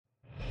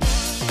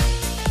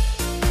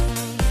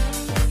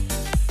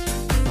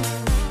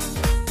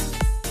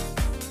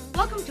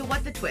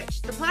What the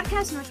Twitch, the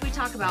podcast in which we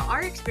talk about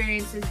our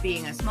experiences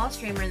being a small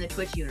streamer in the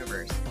Twitch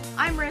universe.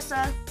 I'm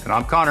Marissa. And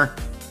I'm Connor.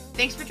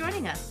 Thanks for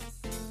joining us.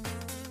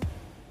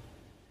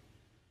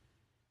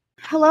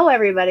 Hello,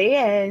 everybody,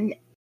 and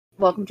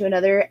welcome to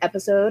another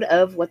episode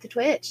of What the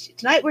Twitch.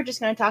 Tonight, we're just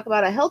going to talk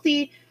about a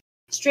healthy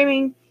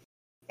streaming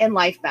and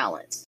life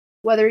balance.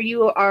 Whether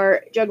you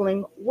are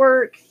juggling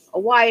work, a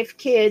wife,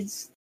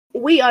 kids,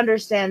 we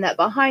understand that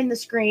behind the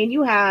screen,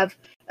 you have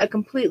a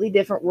completely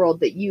different world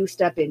that you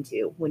step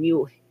into when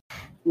you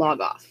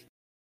log off.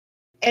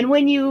 And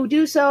when you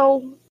do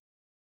so,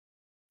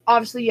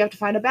 obviously you have to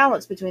find a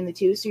balance between the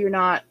two so you're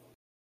not,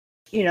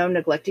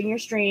 neglecting your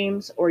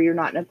streams or you're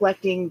not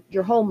neglecting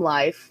your home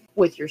life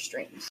with your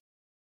streams.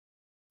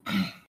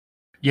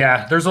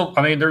 Yeah, there's a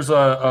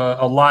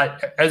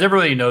lot, as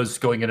everybody knows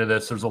going into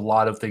this, there's a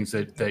lot of things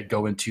that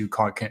go into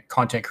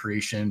content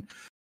creation,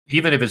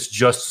 even if it's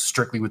just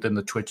strictly within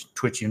the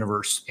Twitch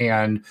universe.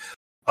 And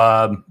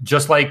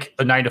just like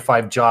a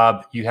 9-to-5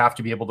 job, you have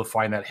to be able to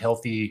find that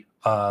healthy,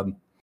 what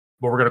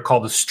we're going to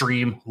call the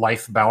stream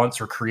life balance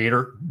or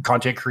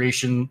content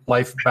creation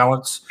life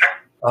balance,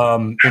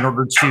 in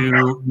order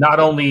to not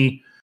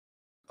only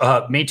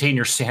maintain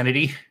your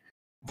sanity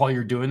while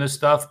you're doing this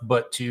stuff,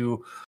 but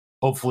to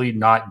hopefully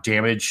not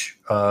damage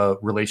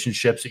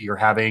relationships that you're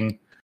having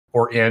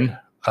or in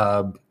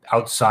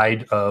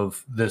outside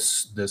of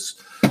this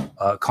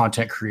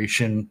content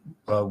creation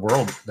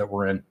world that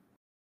we're in.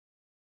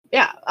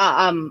 Yeah,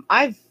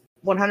 I've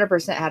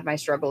 100% had my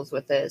struggles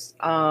with this.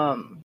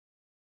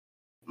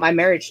 My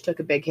marriage took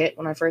a big hit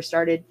when I first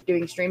started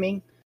doing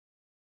streaming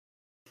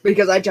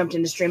because I jumped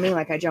into streaming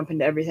like I jump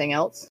into everything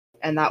else,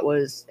 and that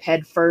was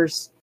head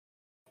first,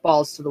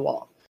 balls to the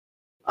wall.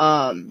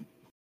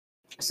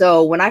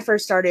 So when I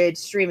first started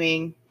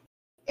streaming,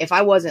 if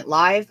I wasn't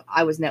live,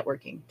 I was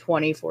networking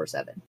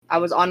 24/7. I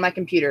was on my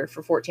computer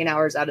for 14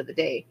 hours out of the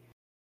day.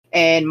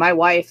 And my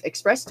wife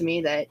expressed to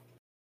me that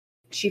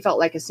she felt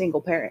like a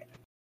single parent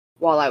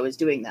while I was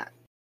doing that.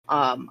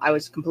 I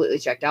was completely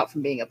checked out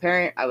from being a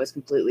parent. I was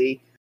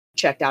completely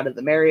checked out of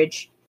the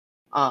marriage.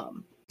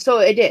 So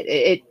it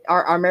did.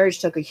 Our marriage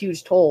took a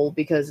huge toll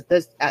because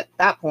at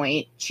that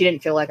point, she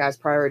didn't feel like I was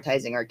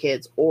prioritizing our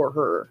kids or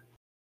her.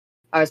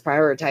 I was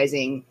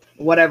prioritizing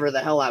whatever the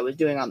hell I was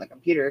doing on the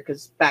computer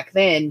because back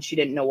then she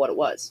didn't know what it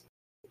was.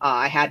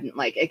 I hadn't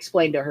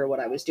explained to her what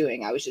I was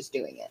doing. I was just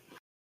doing it.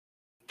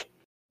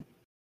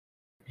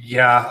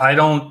 Yeah, I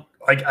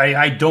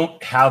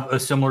don't have a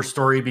similar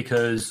story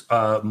because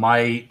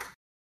my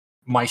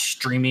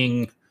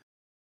streaming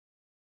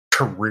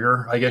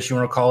career, I guess you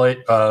want to call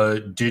it,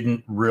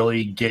 didn't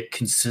really get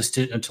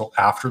consistent until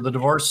after the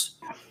divorce.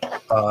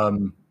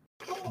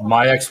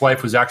 My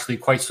ex-wife was actually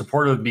quite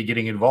supportive of me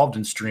getting involved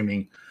in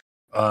streaming,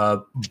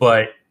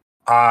 but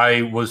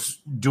I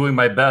was doing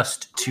my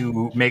best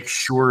to make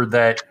sure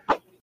that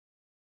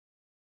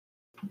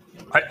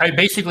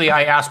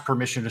I asked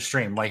permission to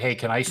stream. Like, hey,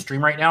 can I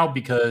stream right now?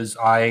 Because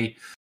I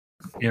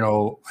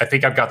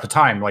think I've got the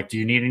time. Like, do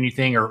you need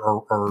anything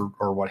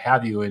or what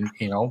have you? And,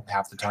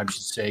 half the time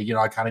she'd say,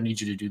 I kind of need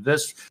you to do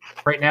this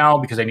right now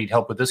because I need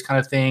help with this kind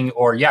of thing.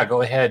 Or, yeah,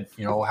 go ahead.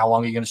 How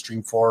long are you going to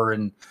stream for?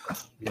 And,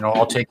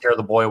 I'll take care of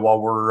the boy while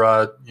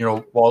we're,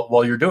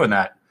 while you're doing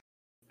that.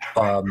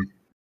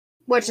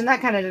 Which in that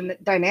kind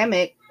of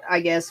dynamic, I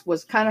guess,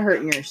 was kind of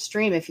hurting your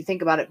stream if you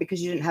think about it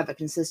because you didn't have a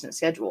consistent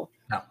schedule.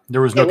 No,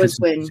 there was no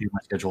consistency in my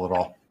schedule at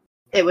all.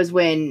 It was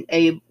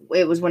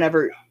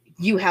whenever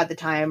you had the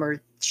time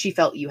or she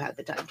felt you had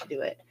the time to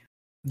do it.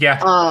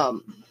 Yeah.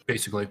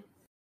 Basically.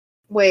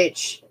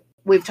 Which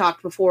we've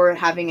talked before,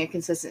 having a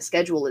consistent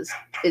schedule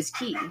is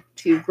key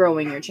to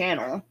growing your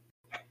channel.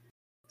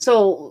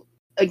 So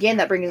again,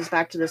 that brings us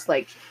back to this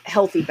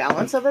healthy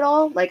balance of it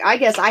all. I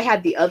guess I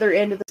had the other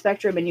end of the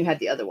spectrum and you had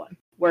the other one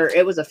where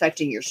it was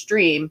affecting your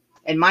stream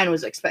and mine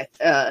was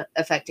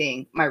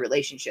affecting my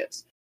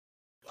relationships.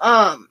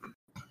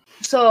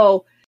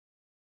 So,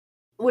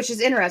 which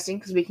is interesting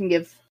because we can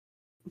give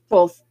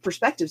both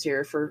perspectives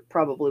here for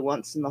probably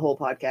once in the whole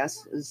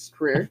podcast's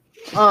career.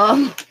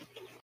 But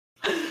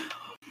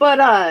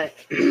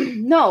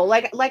no,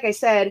 like I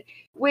said,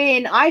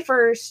 when I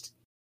first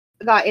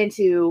got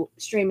into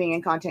streaming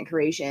and content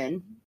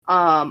creation,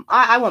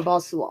 I went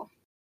balls to the wall.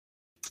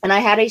 And I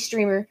had a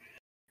streamer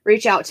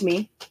reach out to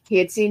me. He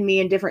had seen me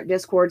in different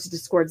discords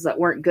that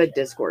weren't good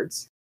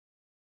discords.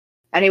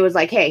 And he was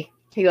like, hey,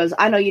 he goes,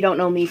 I know you don't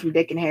know me from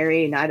Dick and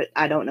Harry, and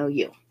I don't know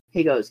you.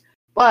 He goes,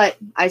 but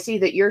I see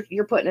that you're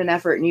putting an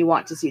effort and you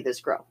want to see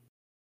this grow.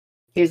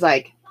 He's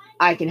like,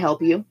 I can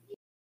help you.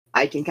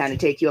 I can kind of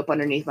take you up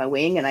underneath my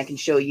wing and I can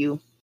show you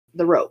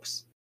the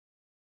ropes.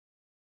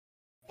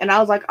 And I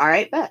was like, all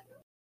right, bet.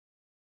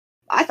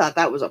 I thought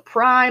that was a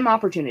prime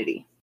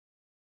opportunity.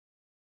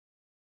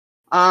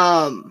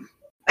 And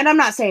I'm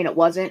not saying it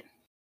wasn't.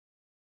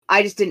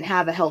 I just didn't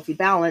have a healthy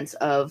balance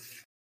of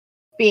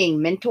being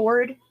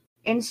mentored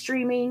in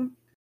streaming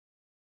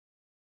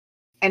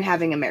and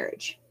having a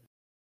marriage.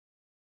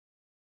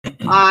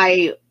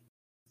 I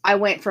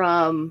went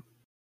from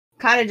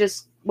kind of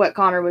just what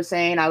Connor was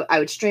saying. I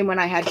would stream when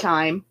I had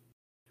time,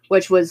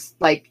 which was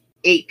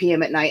 8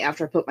 p.m. at night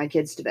after I put my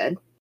kids to bed.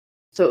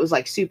 So it was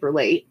like super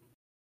late,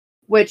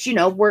 which, you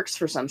know, works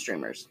for some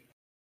streamers.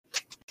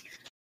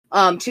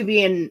 To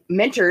being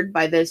mentored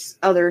by this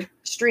other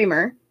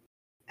streamer,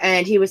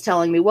 and he was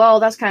telling me, well,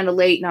 that's kind of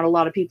late. Not a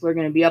lot of people are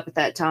going to be up at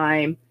that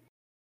time.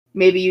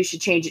 Maybe you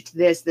should change it to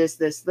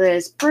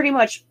this. Pretty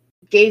much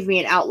gave me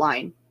an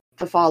outline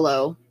to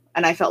follow,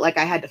 and I felt like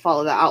I had to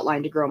follow the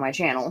outline to grow my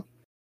channel,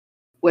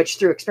 which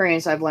through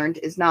experience I've learned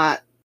is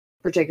not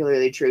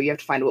particularly true. You have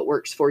to find what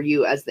works for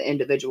you as the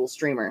individual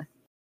streamer.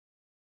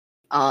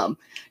 To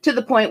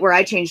the point where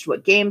I changed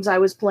what games I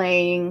was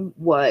playing,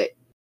 what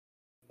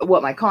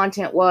my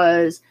content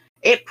was.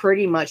 It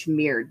pretty much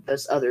mirrored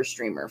this other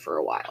streamer for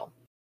a while.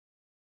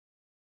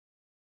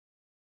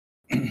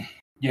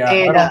 Yeah,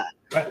 and,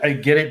 I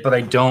get it, but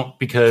I don't,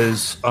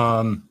 because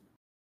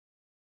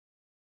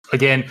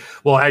again,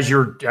 well, as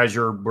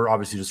we're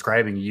obviously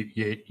describing,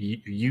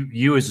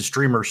 you as a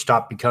streamer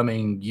stopped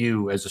becoming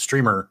you as a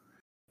streamer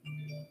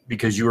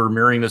because you were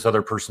mirroring this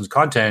other person's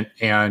content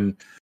and,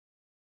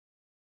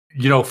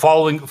 you know,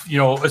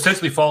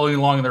 essentially following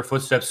along in their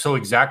footsteps so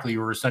exactly.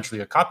 You were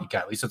essentially a copycat.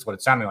 At least that's what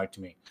it sounded like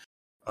to me.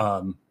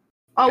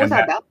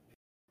 Without doubt.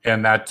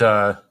 And that's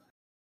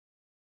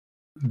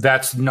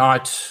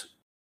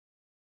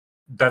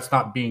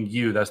not being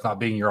you. That's not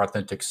being your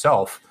authentic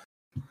self.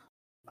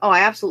 Oh,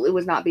 I absolutely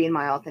was not being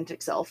my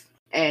authentic self.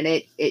 And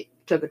it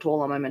took a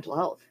toll on my mental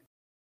health.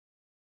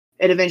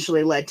 It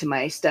eventually led to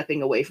my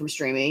stepping away from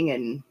streaming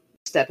and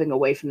stepping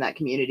away from that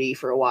community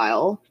for a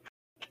while.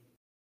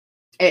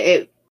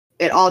 It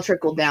all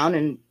trickled down.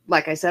 And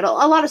like I said, a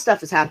lot of stuff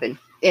has happened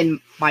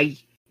in my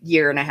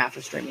year and a half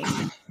of streaming.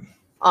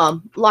 A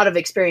lot of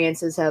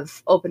experiences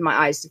have opened my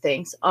eyes to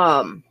things.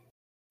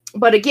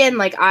 But again,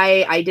 like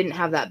I didn't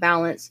have that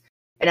balance.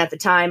 And at the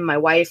time, my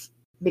wife,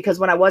 because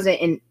when I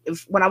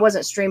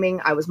wasn't streaming,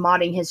 I was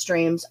modding his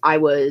streams. I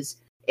was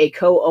a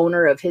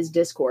co-owner of his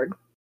Discord.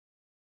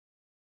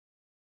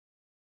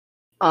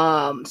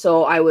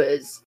 So I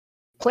was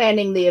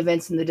planning the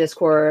events in the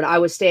Discord. I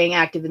was staying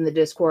active in the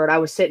Discord. I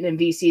was sitting in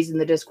VCs in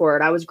the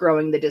Discord. I was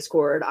growing the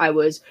Discord. I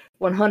was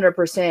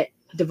 100%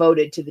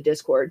 devoted to the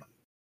Discord.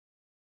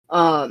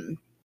 I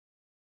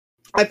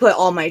put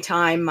all my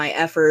time, my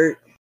effort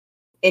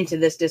into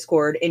this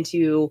Discord,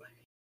 into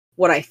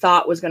what I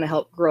thought was going to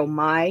help grow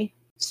my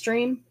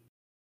stream.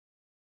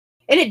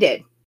 And it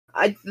did.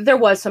 There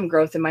was some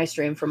growth in my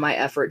stream from my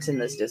efforts in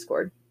this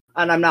Discord.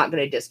 And I'm not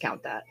going to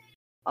discount that.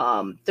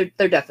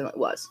 There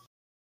definitely was.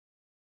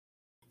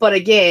 But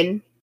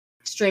again,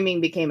 streaming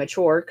became a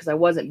chore because I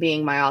wasn't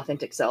being my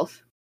authentic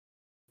self.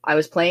 I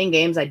was playing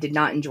games I did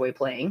not enjoy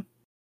playing.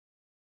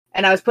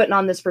 And I was putting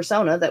on this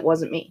persona that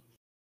wasn't me.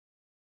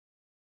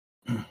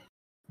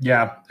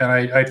 Yeah, and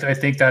I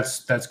think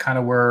that's kind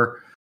of where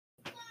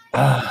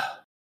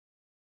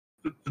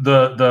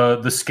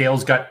the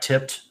scales got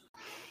tipped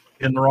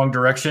in the wrong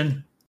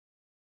direction.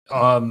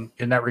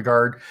 In that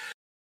regard,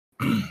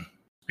 you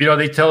know,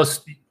 they tell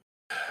us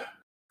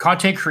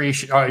content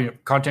creation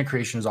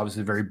is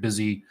obviously a very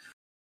busy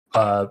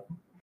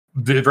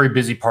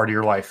part of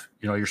your life.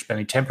 You know, you're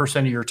spending 10%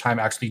 of your time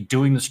actually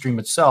doing the stream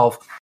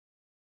itself,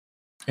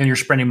 and you're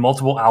spending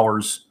multiple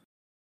hours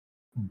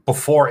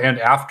before and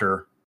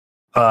after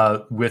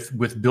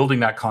with building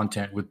that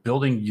content, with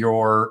building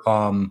your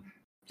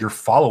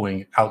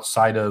following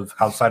outside of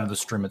the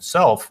stream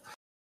itself.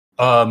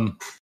 And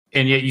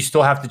yet you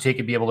still have to take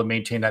and be able to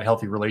maintain that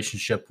healthy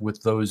relationship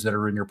with those that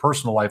are in your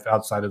personal life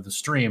outside of the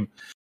stream.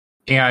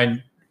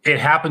 And it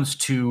happens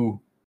to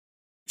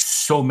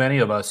so many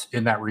of us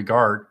in that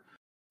regard.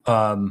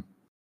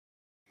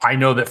 I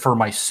know that for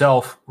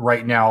myself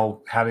right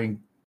now,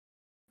 having,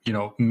 you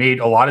know,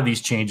 made a lot of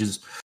these changes,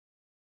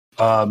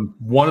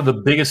 one of the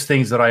biggest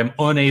things that I'm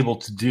unable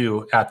to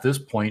do at this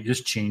point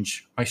is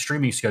change my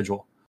streaming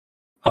schedule.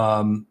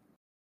 When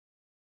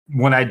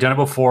I'd done it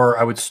before,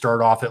 I would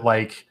start off at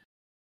like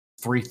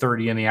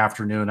 3:30 in the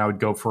afternoon. I would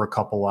go for a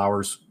couple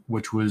hours,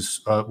 which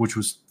was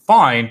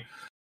fine,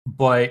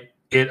 but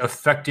it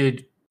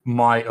affected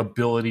my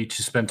ability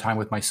to spend time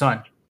with my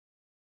son.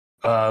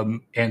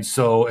 And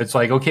so it's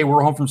like, okay,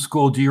 we're home from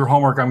school, do your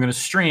homework, I'm going to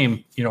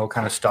stream, you know,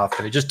 kind of stuff.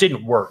 And it just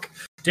didn't work.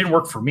 It didn't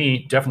work for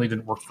me. Definitely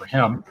didn't work for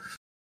him.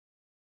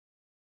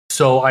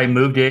 So I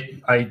moved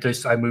it. I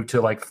moved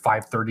to like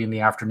 5:30 in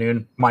the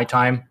afternoon, my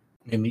time,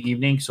 in the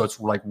evening. So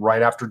it's like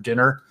right after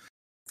dinner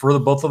for the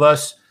both of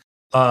us.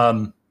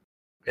 And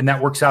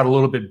that works out a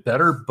little bit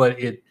better, but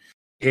it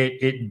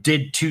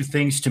did two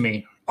things to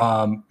me.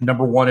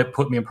 Number one, it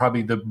put me in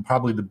probably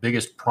the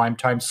biggest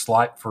primetime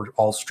slot for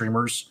all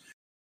streamers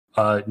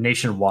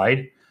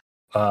nationwide,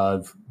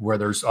 where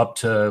there's up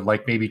to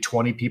like maybe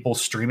 20 people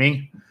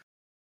streaming.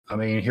 I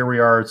mean, here we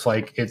are. It's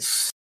like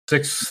it's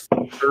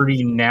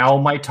 6:30 now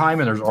my time,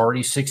 and there's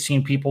already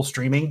 16 people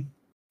streaming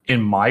in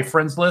my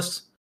friends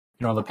list.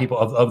 You know, the people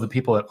of the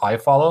people that I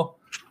follow.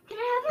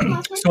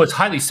 So it's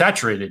highly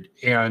saturated,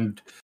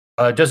 and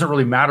it doesn't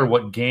really matter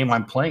what game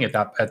I'm playing at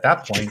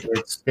that point.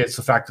 It's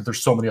the fact that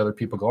there's so many other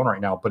people going right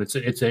now. But it's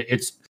a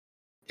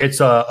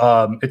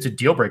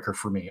deal breaker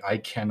for me. I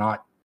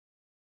cannot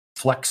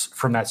flex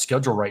from that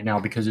schedule right now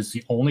because it's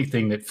the only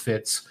thing that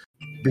fits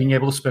being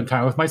able to spend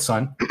time with my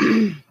son,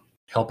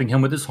 helping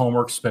him with his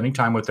homework, spending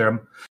time with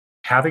him,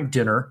 having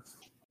dinner,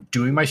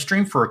 doing my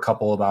stream for a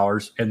couple of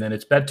hours, and then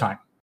it's bedtime.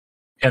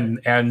 And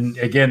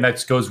again,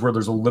 that goes where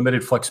there's a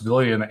limited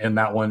flexibility in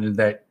that one, in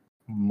that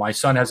my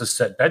son has a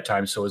set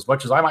bedtime. So as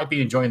much as I might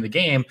be enjoying the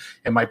game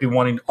and might be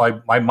wanting,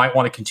 I might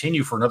want to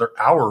continue for another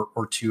hour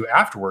or two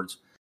afterwards,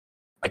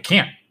 I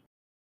can't,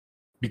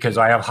 because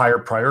I have higher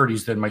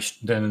priorities than my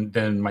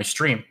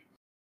stream.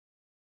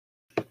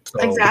 So,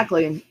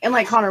 exactly. And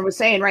like Connor was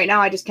saying, right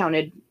now I just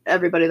counted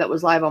everybody that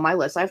was live on my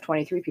list. I have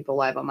 23 people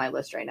live on my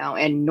list right now,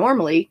 and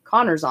normally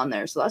Connor's on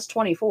there, so that's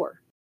 24.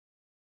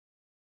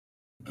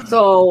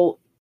 So,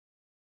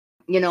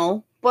 you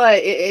know,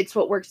 but it's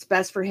what works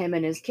best for him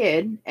and his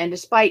kid. And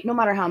despite, no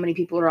matter how many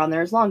people are on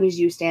there, as long as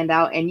you stand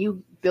out and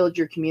you build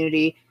your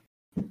community,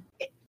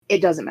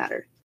 it doesn't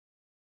matter,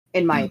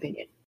 in my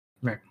opinion.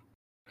 Right.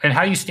 And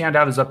how you stand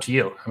out is up to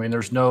you. I mean,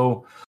 there's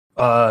no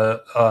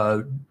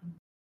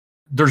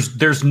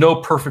there's no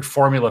perfect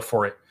formula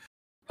for it.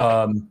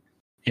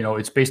 You know,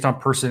 it's based on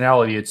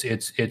personality.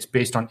 It's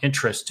based on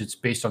interest. It's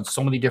based on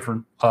so many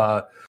different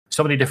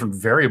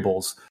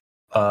variables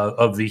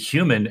of the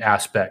human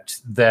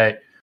aspect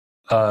that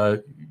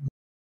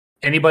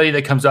anybody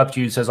that comes up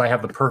to you and says, I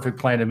have the perfect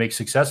plan to make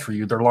success for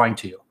you, they're lying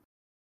to you.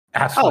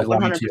 Absolutely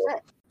lying to you.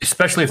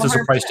 Especially if there's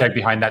 100%. A price tag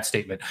behind that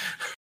statement.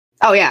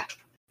 Oh yeah.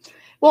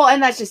 Well,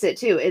 and that's just it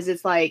too, is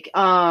it's like,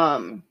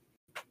 I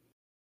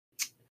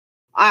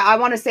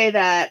want to say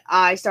that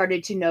I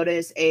started to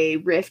notice a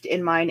rift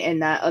in mine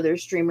and that other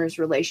streamer's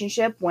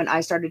relationship when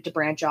I started to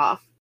branch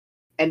off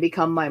and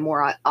become my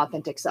more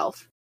authentic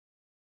self.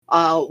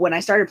 When I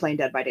started playing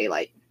Dead by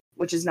Daylight,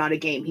 which is not a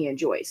game he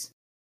enjoys.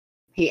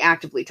 He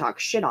actively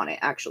talks shit on it,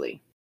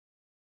 actually.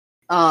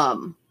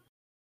 And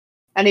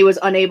he was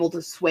unable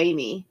to sway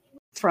me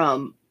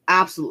from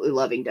absolutely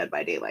loving Dead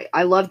by Daylight.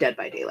 I love Dead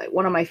by Daylight,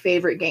 one of my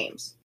favorite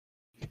games.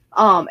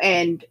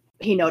 And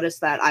he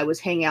noticed that I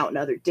was hanging out in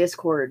other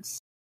Discords,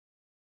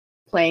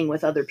 playing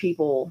with other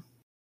people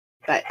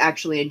that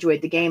actually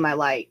enjoyed the game I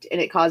liked,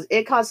 and it caused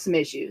some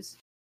issues.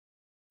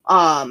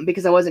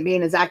 Because I wasn't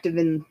being as active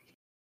in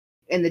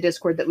the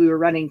Discord that we were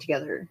running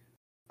together.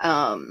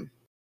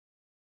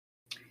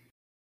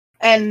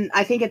 And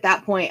I think at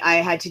that point I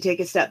had to take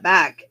a step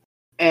back,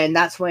 and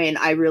that's when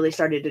I really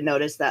started to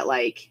notice that,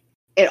 like,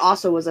 it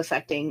also was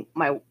affecting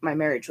my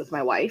marriage with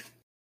my wife,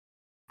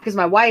 because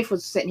my wife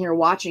was sitting here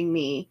watching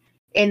me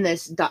in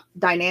this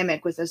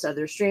dynamic with this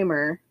other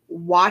streamer,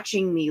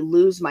 watching me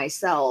lose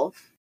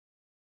myself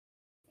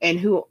and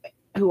who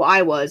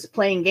I was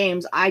playing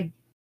games I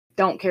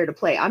don't care to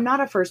play. I'm not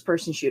a first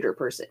person shooter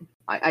person.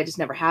 I just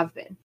never have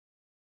been.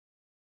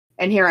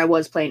 And here I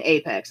was playing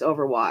Apex,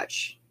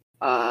 Overwatch,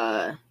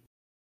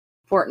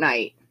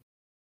 Fortnite,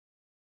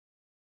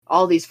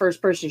 all these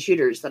first person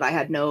shooters that I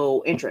had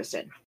no interest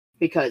in,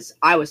 because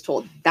I was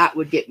told that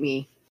would get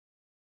me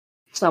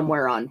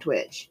somewhere on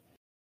Twitch.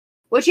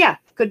 Which, yeah,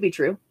 could be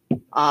true.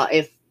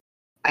 If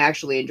I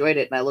actually enjoyed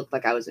it and I looked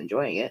like I was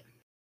enjoying it.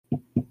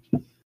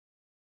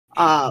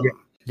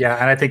 Yeah,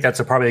 and I think that's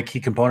probably a key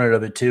component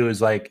of it too.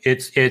 Is like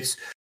it's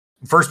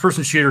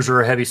first-person shooters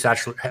are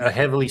a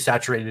heavily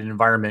saturated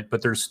environment,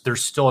 but there's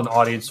still an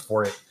audience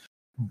for it.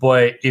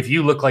 But if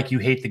you look like you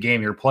hate the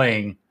game you're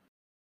playing,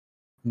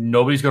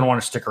 nobody's going to want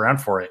to stick around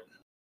for it.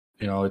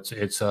 You know,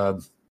 it's a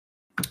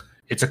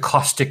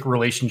caustic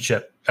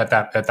relationship at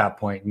that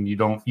point, and you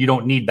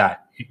don't need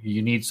that.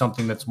 You need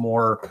something that's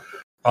more,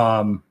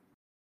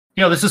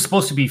 this is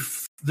supposed to be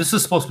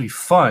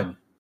fun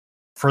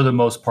for the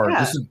most part.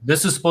 Yeah.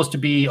 This is supposed to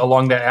be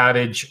along the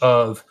adage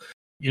of,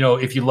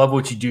 if you love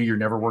what you do, you're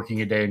never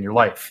working a day in your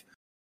life.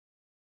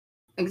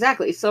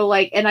 Exactly. So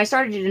like, and I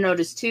started to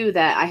notice too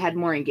that I had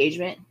more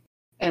engagement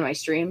in my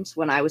streams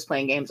when I was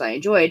playing games I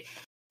enjoyed,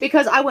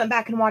 because I went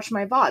back and watched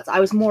my VODs. I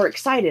was more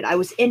excited. I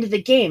was into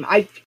the game.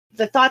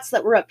 The thoughts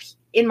that were up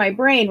in my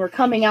brain were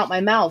coming out my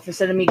mouth,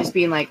 instead of me just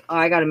being like, oh,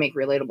 I got to make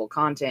relatable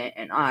content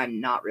and I'm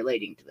not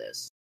relating to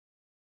this.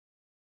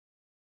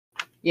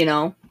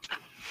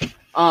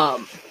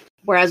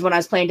 Whereas when I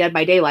was playing Dead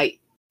by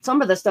Daylight,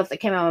 some of the stuff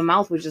that came out of my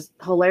mouth was just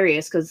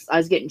hilarious because I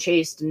was getting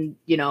chased and,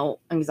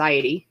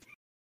 anxiety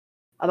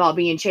about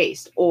being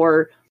chased,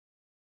 or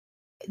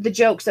the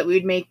jokes that we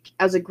would make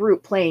as a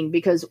group playing,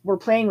 because we're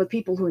playing with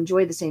people who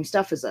enjoy the same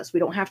stuff as us. We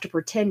don't have to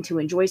pretend to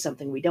enjoy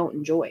something we don't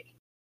enjoy.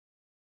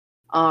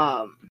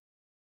 And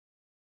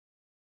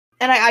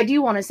I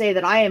do want to say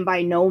that I am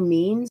by no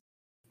means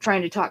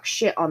trying to talk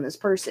shit on this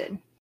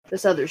person,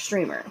 this other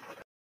streamer.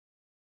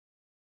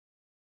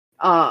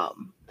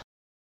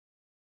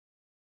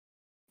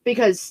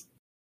 Because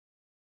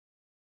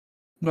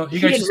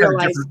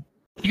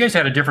you guys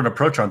had a different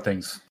approach on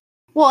things.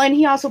 Well, and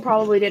he also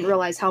probably didn't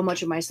realize how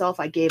much of myself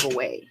I gave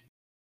away.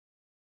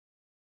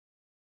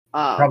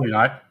 Probably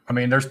not. I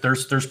mean,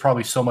 there's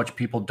probably so much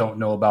people don't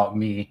know about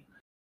me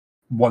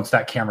once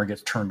that camera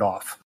gets turned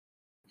off.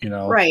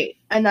 Right.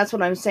 And that's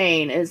what I'm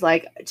saying is,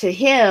 like, to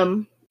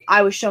him,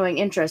 I was showing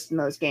interest in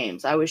those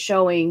games. I was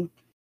showing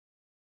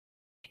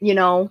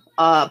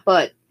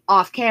But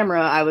off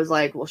camera, I was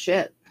like, well,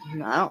 shit, I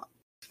don't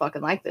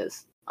fucking like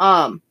this.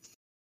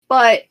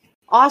 But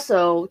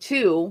also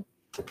too,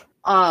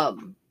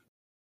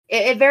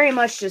 it very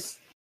much just,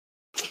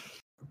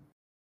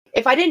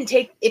 if I didn't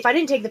take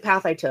the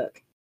path I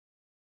took,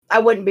 I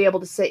wouldn't be able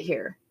to sit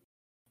here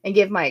and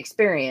give my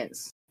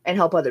experience and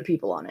help other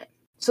people on it.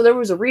 So there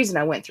was a reason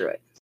I went through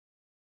it.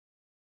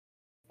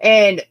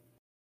 And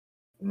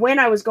when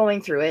I was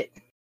going through it,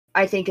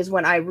 I think is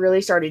when I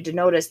really started to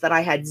notice that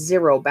I had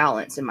zero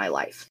balance in my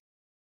life.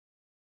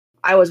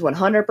 I was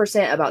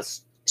 100% about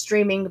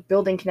streaming,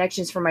 building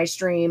connections for my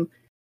stream.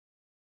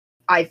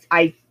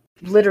 I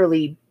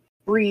literally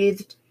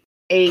breathed,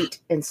 ate,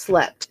 and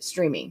slept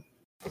streaming.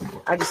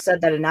 I just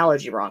said that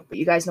analogy wrong, but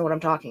you guys know what I'm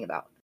talking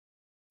about.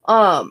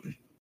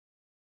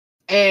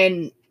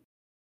 And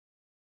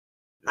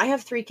I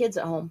have 3 kids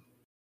at home.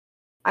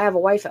 I have a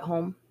wife at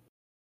home.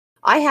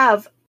 I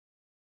have,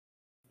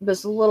 this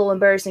is a little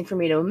embarrassing for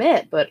me to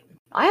admit, but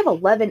I have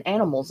 11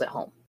 animals at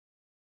home.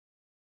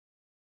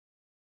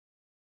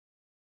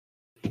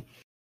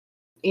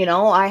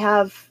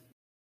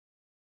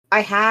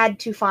 I had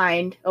to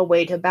find a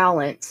way to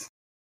balance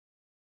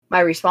my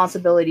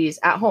responsibilities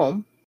at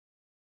home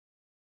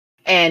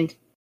and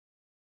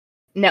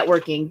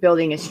networking,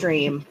 building a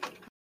stream,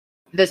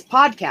 this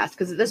podcast,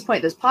 because at this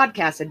point, this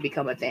podcast had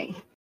become a thing.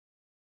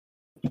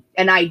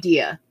 An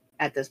idea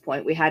at this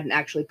point. We hadn't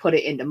actually put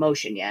it into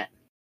motion yet.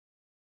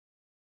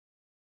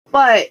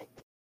 But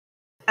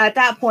at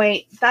that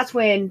point, that's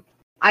when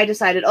I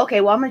decided,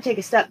 okay, well, I'm going to take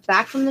a step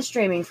back from the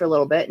streaming for a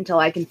little bit until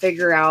I can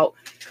figure out,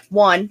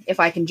 one, if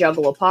I can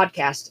juggle a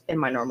podcast in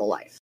my normal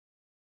life.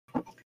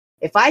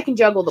 If I can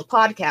juggle the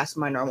podcast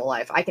in my normal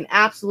life, I can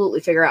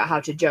absolutely figure out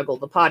how to juggle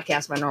the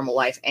podcast in my normal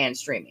life and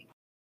streaming.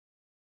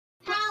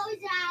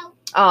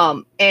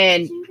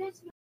 And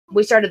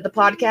we started the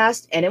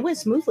podcast and it went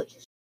smoothly.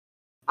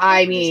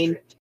 I mean,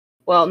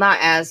 well, not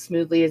as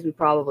smoothly as we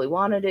probably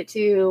wanted it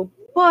to,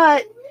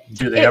 but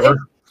do they ever?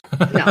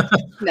 No,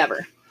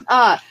 never.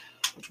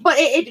 But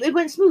it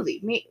went smoothly.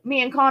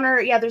 Me and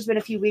Connor, yeah, there's been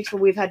a few weeks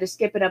where we've had to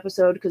skip an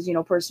episode because,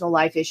 personal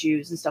life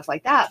issues and stuff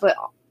like that. But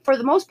for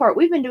the most part,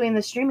 we've been doing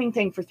this streaming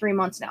thing for 3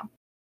 months now.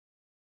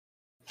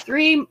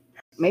 3,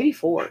 maybe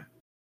 4.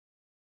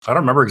 I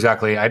don't remember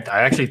exactly. I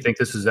actually think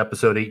this is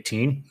episode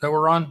 18 that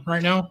we're on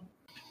right now.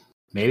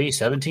 Maybe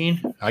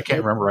 17. I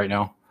can't remember right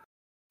now.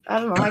 I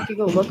don't know. I could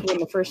go look when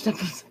the first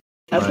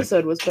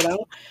episode was put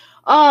out.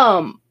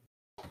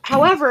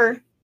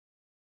 However,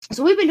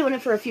 so we've been doing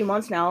it for a few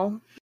months now,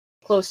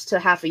 close to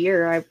half a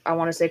year. I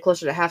want to say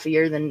closer to half a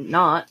year than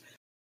not.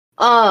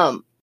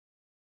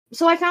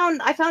 So I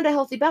found a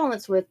healthy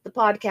balance with the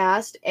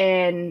podcast,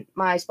 and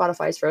my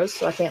Spotify's froze,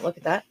 so I can't look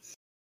at that.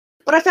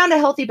 But I found a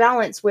healthy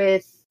balance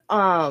with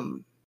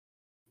the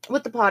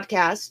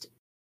podcast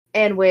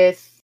and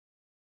with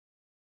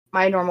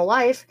my normal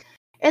life.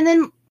 And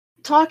then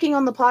talking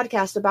on the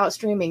podcast about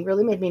streaming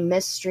really made me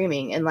miss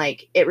streaming, and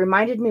it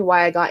reminded me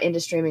why I got into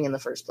streaming in the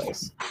first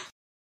place.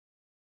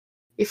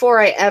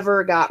 Before I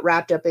ever got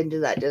wrapped up into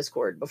that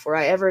Discord, before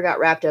I ever got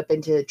wrapped up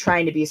into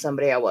trying to be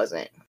somebody I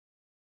wasn't.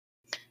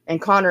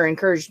 And Connor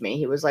encouraged me.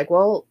 He was like,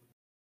 well,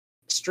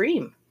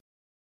 stream.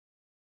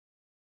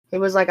 He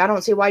was like, I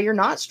don't see why you're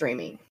not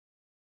streaming.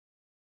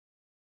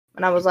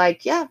 And I was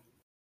like, yeah,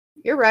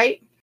 you're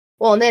right.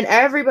 Well, and then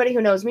everybody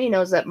who knows me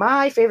knows that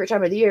my favorite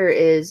time of the year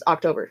is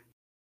October.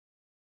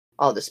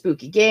 All the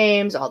spooky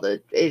games,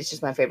 it's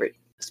just my favorite.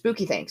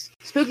 Spooky things.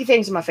 Spooky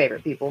things are my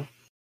favorite, people.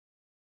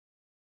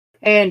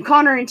 And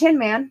Connor and Tin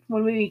Man,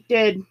 when we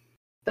did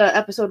the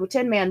episode with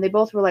Tin Man, they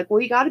both were like, well,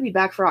 you got to be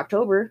back for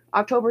October.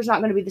 October's not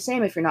going to be the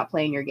same if you're not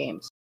playing your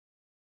games.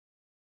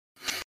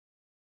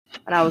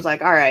 And I was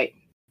like, all right,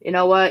 you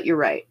know what? You're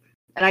right.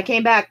 And I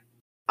came back,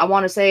 I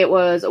want to say it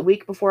was a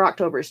week before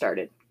October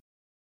started.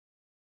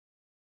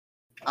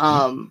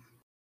 So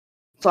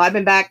I've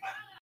been back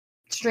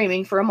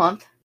streaming for a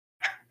month.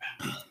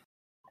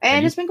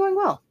 And it's been going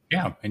well.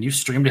 Yeah, and you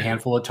streamed a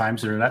handful of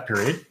times during that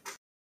period.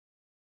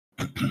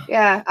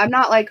 Yeah, I'm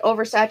not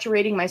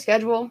oversaturating my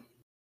schedule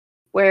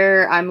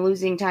where I'm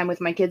losing time with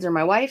my kids or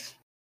my wife.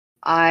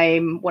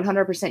 I'm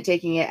 100%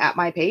 taking it at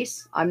my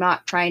pace. I'm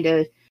not trying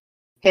to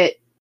hit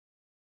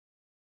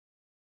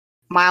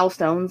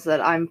milestones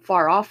that I'm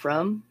far off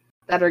from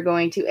that are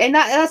going to, and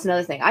that's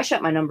another thing. I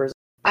shut my numbers.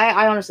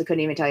 I honestly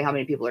couldn't even tell you how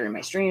many people are in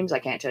my streams. I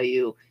can't tell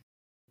you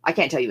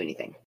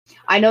anything.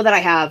 I know that I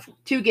have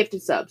 2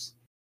 gifted subs.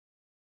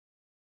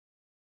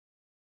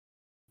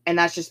 And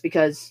that's just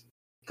because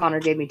Connor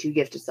gave me 2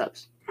 gifted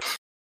subs.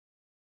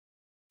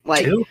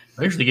 2?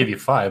 I usually give you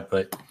 5,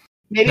 but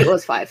maybe it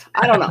was 5.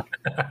 I don't know.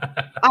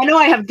 I know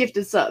I have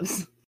gifted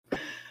subs.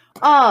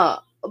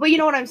 But you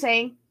know what I'm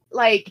saying?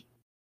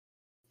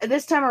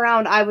 This time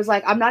around, I was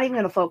like, I'm not even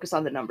going to focus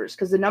on the numbers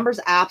because the numbers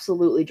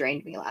absolutely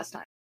drained me last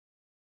time.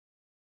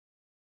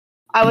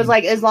 I was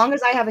like, as long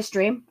as I have a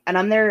stream and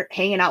I'm there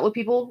hanging out with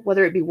people,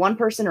 whether it be 1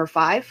 person or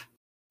 5,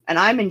 and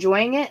I'm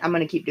enjoying it, I'm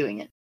going to keep doing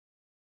it.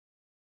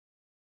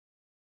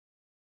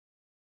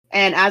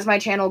 And as my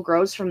channel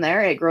grows from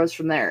there, it grows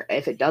from there.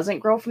 If it doesn't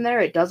grow from there,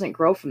 it doesn't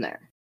grow from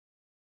there.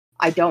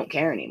 I don't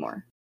care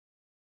anymore.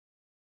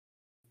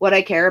 What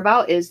I care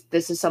about is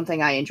this is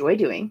something I enjoy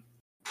doing.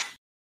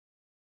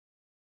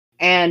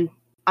 And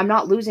I'm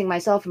not losing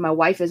myself, and my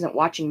wife isn't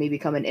watching me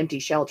become an empty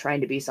shell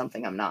trying to be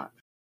something I'm not.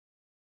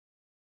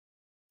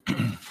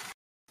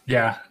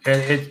 Yeah,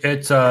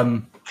 it's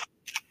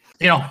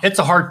you know, it's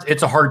a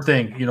hard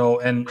thing, you know,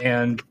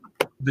 and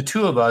the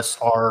two of us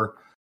are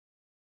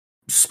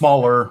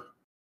smaller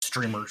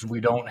streamers.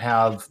 We don't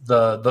have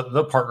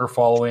the partner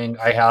following.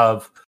 I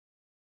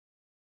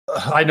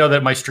know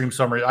that my stream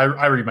summary,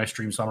 I read my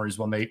stream summaries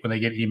when they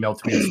get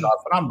emailed to me and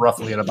stuff, and I'm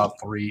roughly at about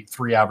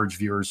three average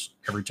viewers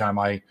every time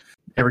I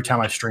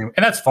stream,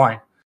 and that's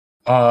fine.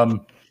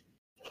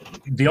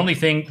 The only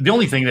thing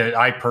that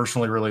I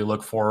personally really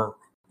look for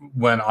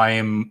when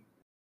I'm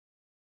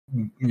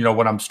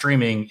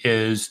streaming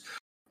is,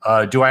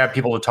 do I have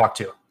people to talk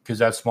to? Because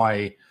that's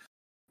my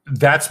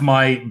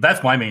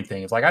main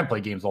thing. It's like I play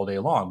games all day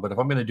long, but if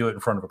I'm going to do it in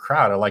front of a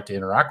crowd, I like to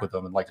interact with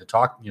them and like to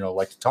talk to them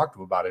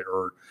about it,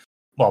 or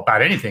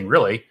about anything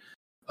really,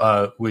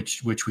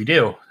 which we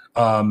do.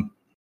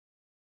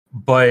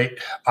 But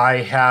I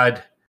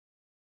had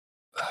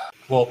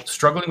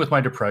struggling with my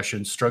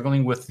depression,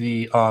 struggling with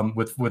the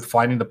with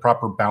finding the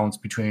proper balance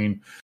between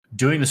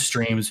doing the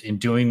streams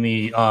and doing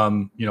the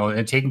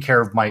and taking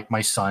care of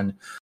my son.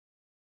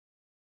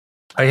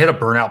 I hit a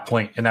burnout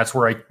point, and that's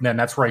where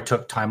I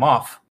took time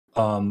off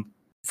from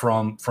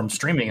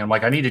streaming. I'm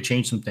like, I need to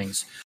change some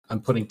things. I'm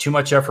putting too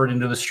much effort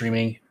into the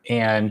streaming,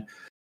 and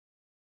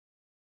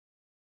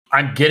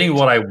I'm getting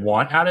what I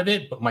want out of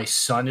it, but my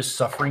son is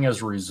suffering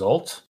as a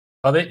result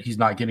of it. He's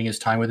not getting his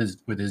time with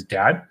his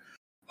dad.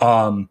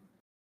 So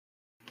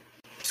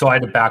I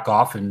had to back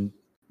off and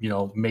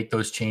make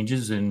those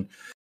changes and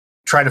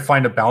try to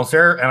find a balance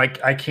there. And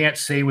I can't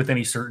say with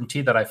any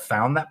certainty that I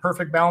found that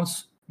perfect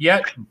balance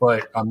yet,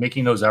 but I'm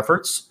making those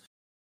efforts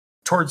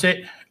towards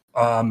it.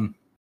 Because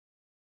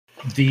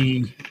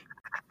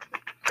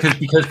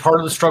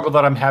part of the struggle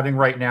that I'm having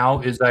right now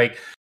is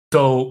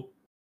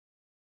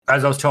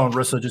as I was telling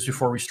Rissa just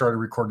before we started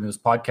recording this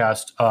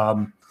podcast,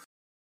 I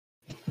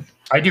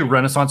do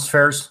Renaissance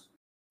fairs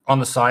on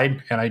the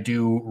side, and I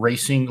do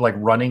racing, like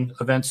running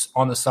events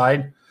on the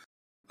side.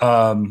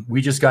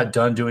 We just got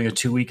done doing a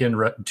 2 weekend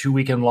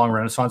long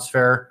Renaissance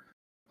fair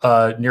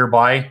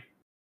nearby,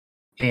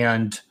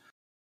 and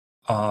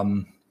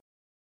I'm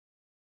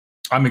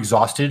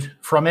exhausted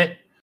from it.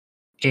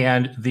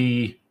 And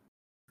the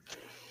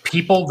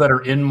people that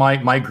are in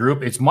my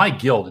group, it's my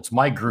guild, it's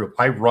my group.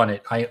 I run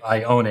it,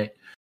 I own it.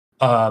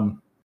 And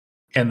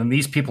then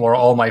these people are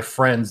all my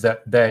friends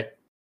that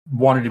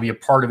wanted to be a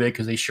part of it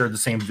because they shared the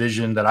same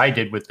vision that I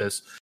did with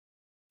this.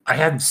 I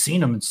hadn't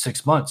seen them in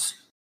 6 months.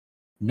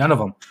 None of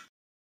them.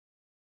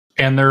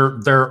 And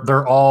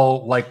they're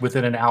all like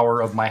within an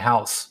hour of my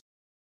house.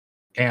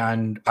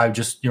 And I've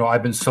just,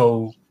 I've been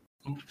so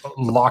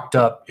locked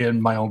up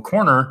in my own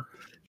corner,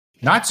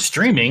 not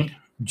streaming,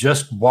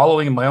 just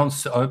wallowing in my own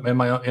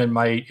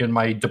in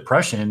my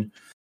depression,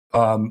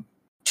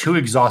 too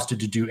exhausted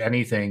to do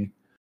anything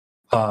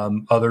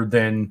other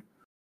than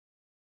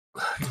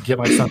get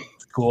my son to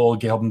school,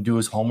 help him do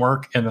his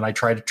homework, and then I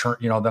try to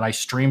then I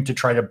stream to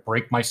try to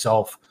break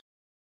myself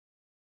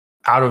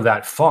out of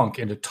that funk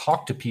and to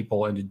talk to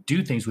people and to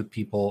do things with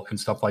people and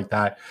stuff like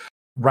that,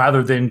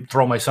 rather than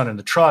throw my son in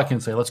the truck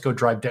and say, let's go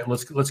drive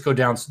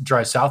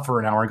south for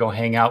an hour and go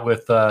hang out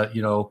with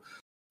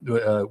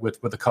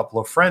with a couple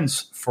of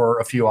friends for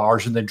a few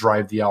hours and then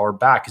drive the hour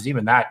back. Because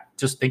even that,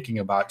 just talking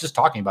about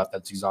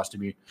that's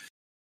exhausted me.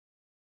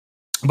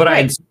 But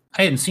right.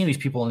 I hadn't seen these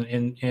people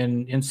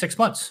in 6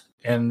 months.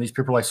 And these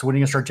people are like, so when are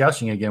you going to start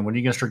jousting again? When are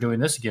you going to start doing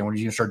this again? When are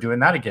you going to start doing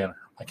that again? I'm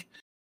like,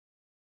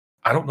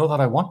 I don't know that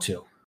I want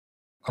to.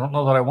 I don't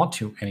know that I want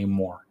to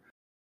anymore.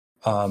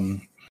 But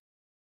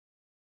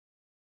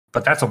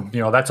that's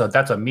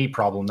a me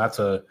problem.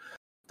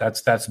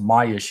 That's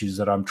my issues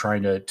that I'm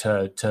trying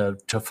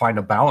to find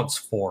a balance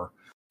for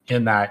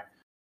in that.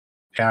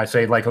 And I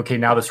say, like, okay,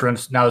 now this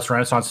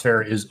Renaissance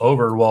fair is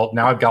over. Well,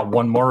 now I've got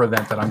one more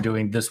event that I'm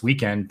doing this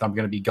weekend. I'm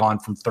going to be gone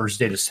from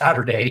Thursday to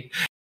Saturday,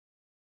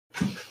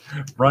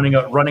 running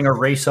a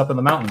race up in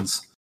the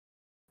mountains.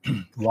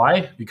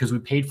 Why? Because we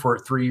paid for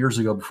it 3 years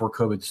ago before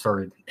COVID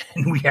started,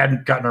 and we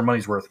hadn't gotten our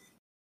money's worth.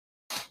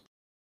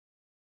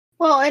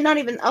 Well, and not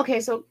even okay.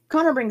 So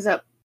Connor brings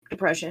up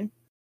depression,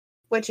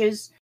 which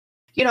is,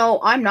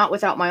 I'm not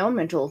without my own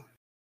mental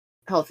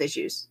health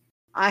issues.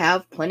 I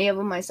have plenty of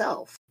them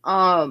myself.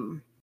 I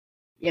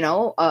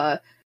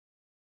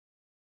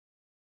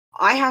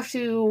have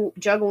to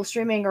juggle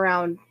streaming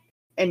around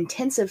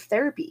intensive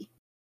therapy.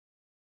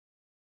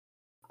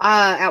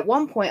 At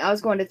one point, I was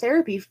going to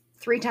therapy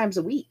 3 times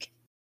a week.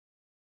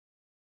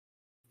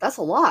 That's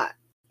a lot.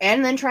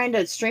 And then trying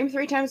to stream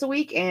 3 times a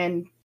week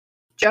and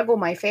juggle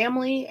my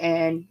family,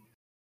 and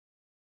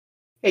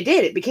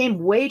it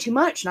became way too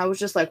much. And I was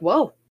just like,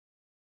 whoa.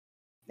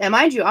 And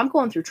mind you, I'm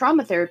going through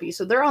trauma therapy,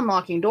 so they're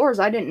unlocking doors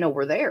I didn't know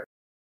were there.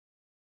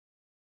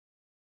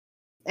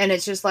 And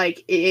it's just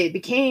like, it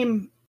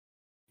became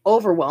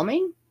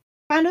overwhelming,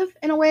 kind of,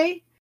 in a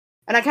way.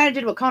 And I kind of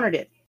did what Connor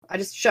did. I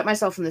just shut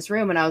myself in this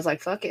room and I was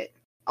like, fuck it.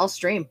 I'll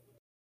stream.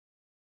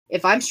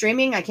 If I'm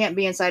streaming, I can't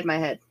be inside my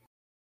head.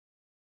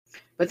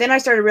 But then I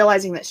started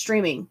realizing that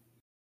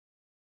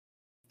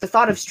the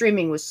thought of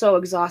streaming was so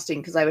exhausting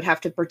because I would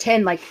have to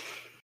pretend like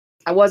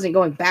I wasn't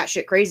going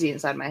batshit crazy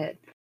inside my head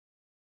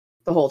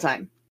the whole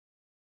time.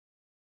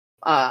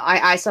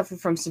 I suffer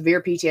from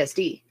severe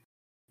PTSD.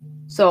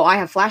 So I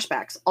have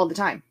flashbacks all the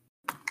time.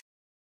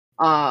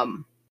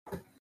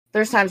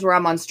 There's times where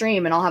I'm on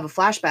stream and I'll have a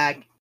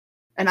flashback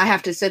and I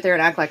have to sit there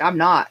and act like I'm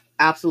not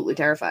absolutely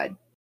terrified.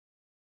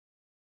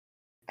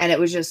 And it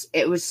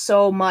was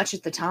so much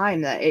at the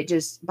time that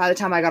by the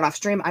time I got off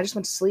stream, I just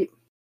went to sleep.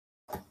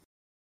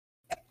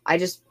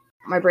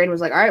 My brain was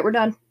like, all right, we're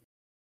done.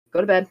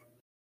 Go to bed.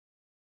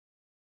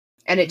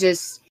 And it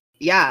just,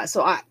 yeah.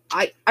 So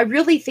I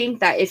really think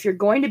that if you're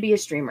going to be a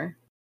streamer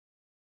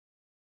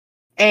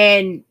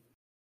and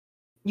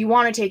you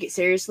want to take it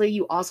seriously,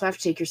 you also have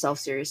to take yourself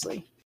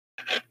seriously.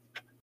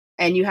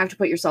 And you have to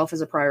put yourself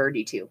as a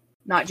priority too,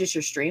 not just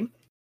your stream.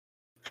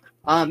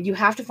 You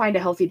have to find a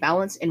healthy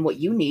balance in what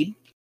you need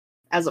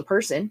as a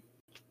person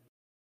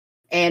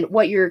and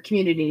what your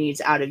community needs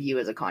out of you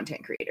as a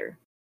content creator.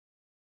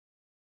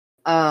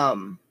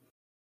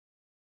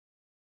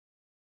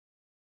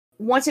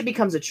 Once it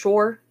becomes a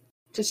chore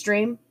to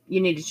stream,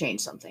 you need to change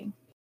something.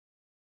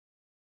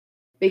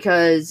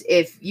 Because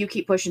if you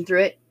keep pushing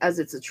through it as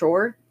it's a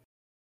chore,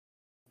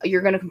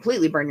 you're going to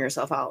completely burn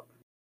yourself out.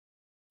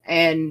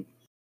 And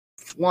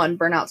one,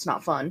 burnout's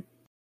not fun.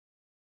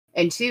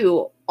 And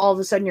two, all of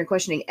a sudden you're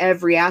questioning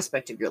every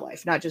aspect of your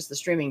life, not just the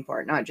streaming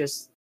part, not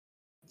just,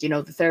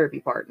 the therapy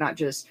part, not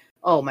just,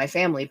 my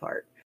family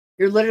part.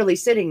 You're literally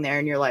sitting there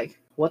and you're like,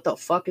 what the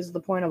fuck is the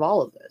point of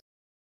all of this?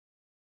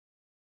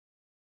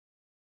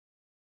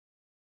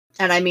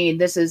 And I mean,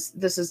 this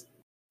is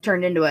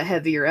turned into a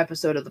heavier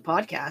episode of the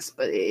podcast,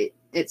 but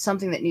it's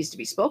something that needs to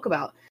be spoke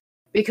about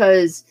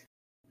because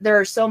there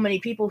are so many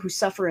people who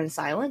suffer in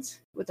silence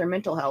with their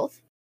mental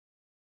health.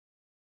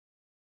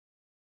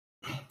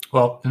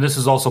 Well, and this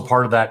is also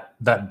part of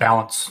that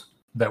balance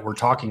that we're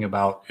talking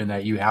about, in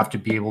that you have to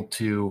be able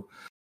to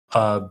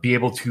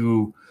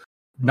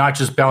not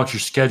just balance your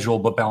schedule,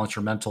 but balance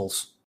your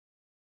mentals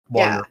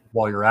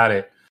while you're at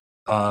it.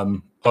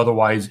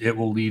 Otherwise, it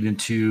will lead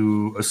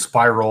into a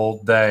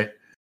spiral that,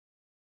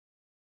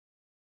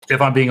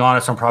 if I'm being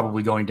honest, I'm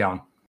probably going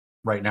down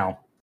right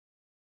now.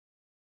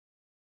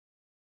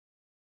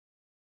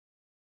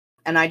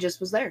 And I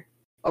just was there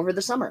over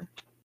the summer.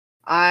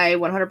 I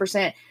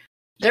 100%.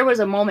 There was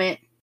a moment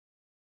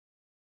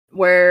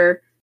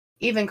where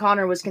even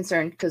Connor was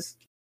concerned because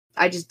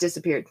I just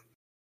disappeared.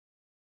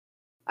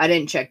 I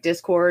didn't check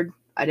Discord.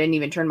 I didn't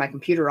even turn my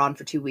computer on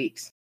for 2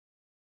 weeks.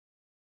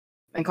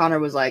 And Connor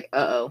was like,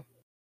 uh-oh.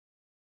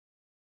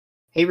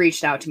 He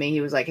reached out to me. He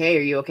was like, hey,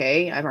 are you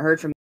okay? I haven't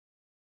heard from you.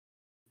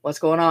 What's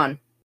going on?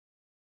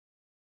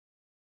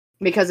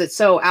 Because it's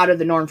so out of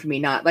the norm for me.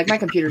 Not like my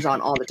computer's on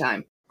all the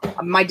time.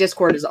 My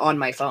Discord is on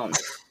my phone.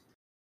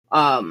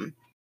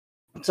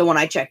 So when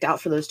I checked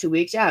out for those 2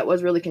 weeks, it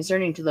was really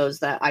concerning to those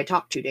that I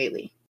talked to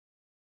daily.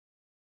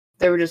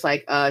 They were just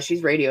like,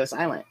 she's radio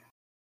silent.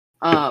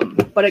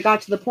 But it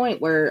got to the point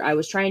where I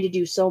was trying to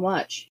do so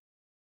much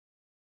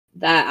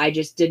that I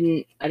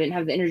didn't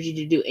have the energy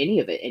to do any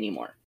of it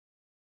anymore.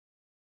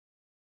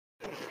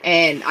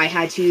 And I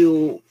had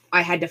to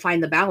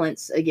find the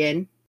balance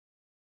again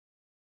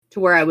to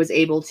where I was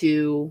able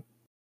to,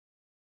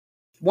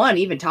 one,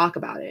 even talk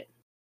about it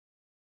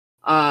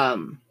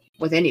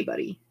with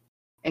anybody,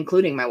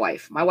 including my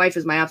wife. My wife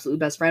is my absolute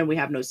best friend. We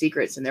have no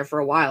secrets. And there for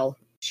a while,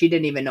 she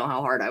didn't even know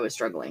how hard I was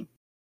struggling.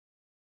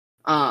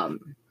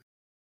 And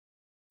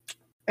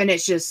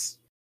it's just,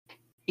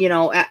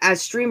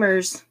 as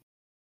streamers,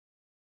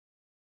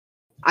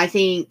 I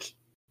think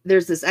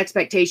there's this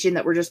expectation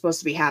that we're just supposed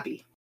to be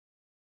happy.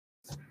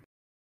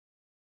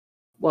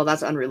 Well,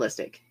 that's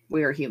unrealistic.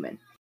 We are human.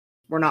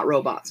 We're not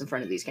robots in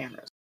front of these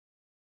cameras.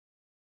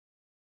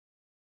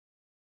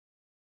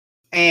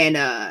 And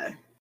I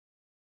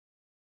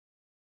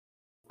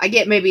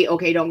get maybe,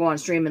 okay, don't go on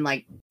stream and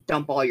like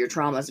dump all your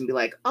traumas and be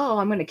like, oh,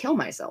 I'm going to kill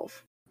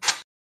myself.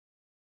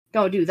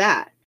 Don't do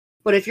that.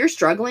 But if you're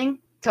struggling,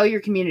 tell your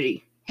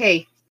community,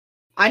 hey,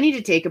 I need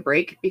to take a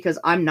break because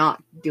I'm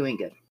not doing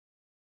good.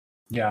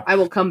 Yeah. I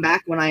will come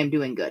back when I am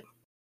doing good.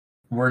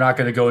 We're not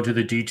going to go into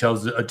the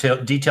details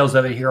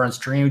of it here on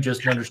stream.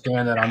 Just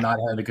understand that I'm not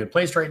in a good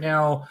place right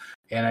now,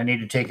 and I need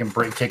to take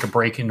a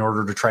break in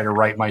order to try to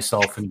right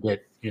myself and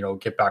get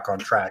back on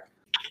track.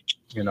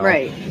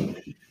 Right.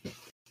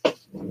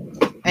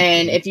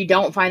 And if you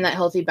don't find that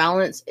healthy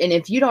balance, and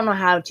if you don't know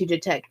how to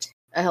detect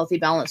a healthy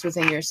balance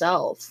within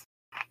yourself,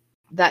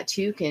 that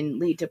too can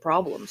lead to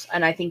problems.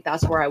 And I think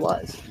that's where I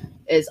was.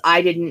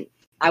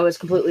 I was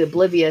completely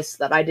oblivious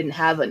that I didn't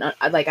have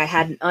I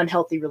had an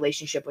unhealthy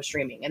relationship with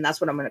streaming, and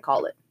that's what I'm going to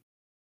call it.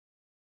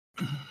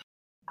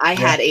 I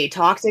had a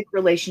toxic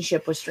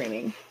relationship with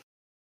streaming.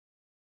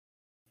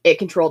 It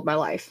controlled my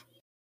life.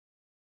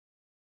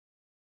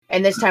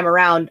 And this time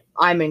around,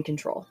 I'm in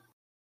control.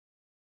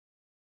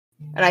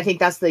 And I think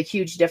that's the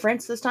huge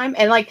difference this time.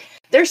 And like,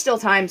 there's still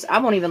times, I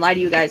won't even lie to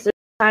you guys, there's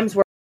times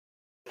where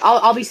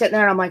I'll be sitting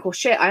there and I'm like, well,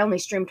 shit, I only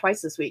streamed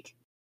twice this week.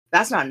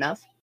 That's not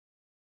enough.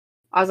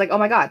 I was like, oh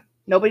my God,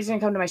 nobody's going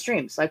to come to my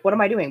streams. Like, what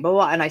am I doing? Blah,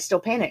 blah, blah. And I still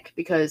panic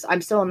because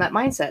I'm still in that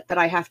mindset that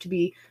I have to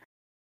be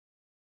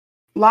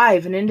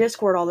live and in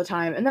Discord all the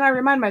time. And then I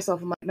remind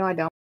myself, I'm like, no, I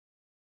don't.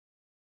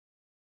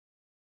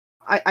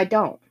 I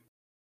don't.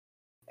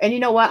 And you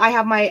know what? I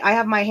have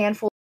my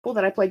handful of people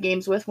that I play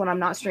games with when I'm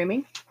not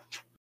streaming.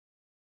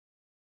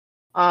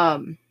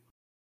 Right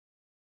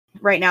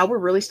now we're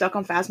really stuck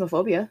on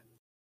Phasmophobia.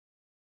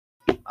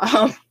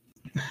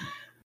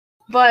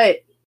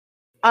 But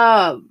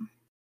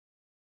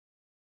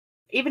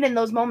even in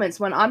those moments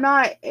when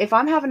if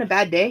I'm having a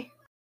bad day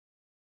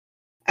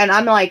and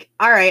I'm like,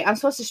 all right, I'm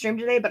supposed to stream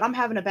today, but I'm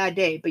having a bad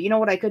day. But you know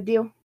what I could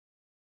do?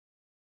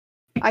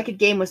 I could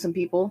game with some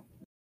people.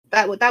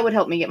 That would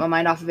help me get my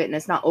mind off of it and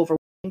it's not overwhelming.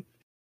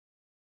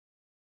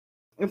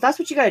 If that's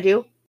what you gotta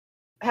do,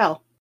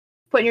 hell,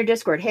 put in your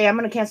Discord, hey, I'm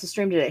gonna cancel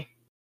stream today.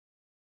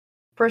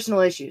 Personal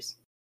issues.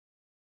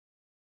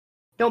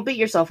 Don't beat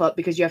yourself up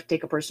because you have to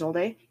take a personal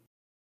day.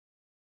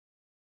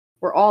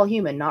 We're all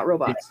human, not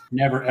robots.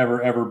 Never,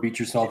 ever, ever beat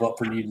yourself up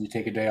for needing to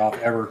take a day off,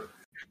 ever.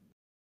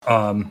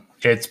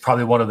 It's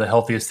probably one of the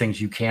healthiest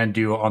things you can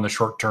do on the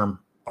short term.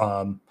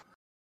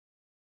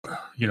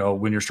 You know,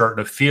 when you're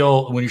starting to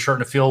feel a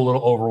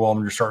little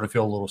overwhelmed, you're starting to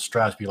feel a little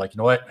stressed, be like, you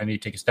know what, I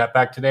need to take a step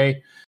back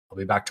today. I'll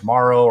be back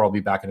tomorrow, or I'll be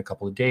back in a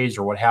couple of days,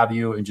 or what have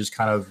you, and just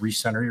kind of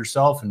recenter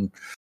yourself and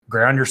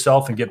ground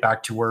yourself and get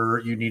back to where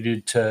you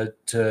needed to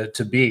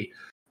be.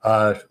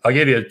 I'll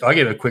give you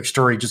a quick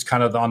story, just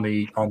kind of on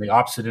the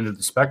opposite end of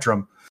the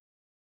spectrum.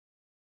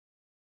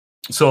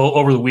 So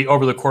over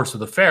the course of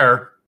the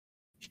fair,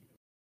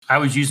 I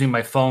was using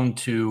my phone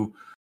to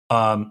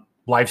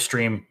live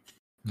stream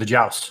the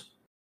joust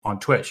on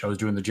Twitch. I was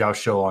doing the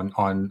joust show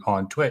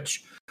on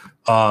Twitch.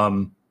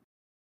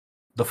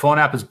 The phone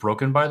app is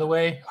broken, by the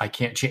way. I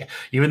can't change,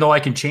 even though I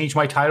can change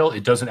my title,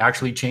 it doesn't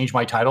actually change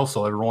my title.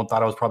 So everyone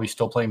thought I was probably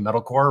still playing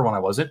metalcore when I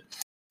wasn't.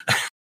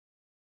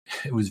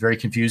 It was very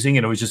confusing,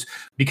 and it was just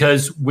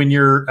because when I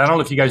don't know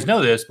if you guys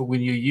know this, but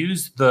when you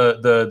use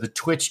the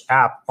Twitch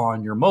app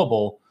on your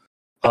mobile,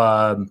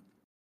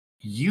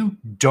 you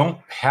don't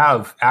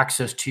have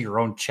access to your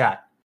own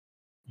chat.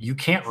 You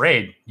can't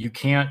raid. You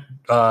can't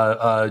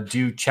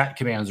do chat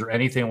commands or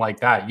anything like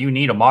that. You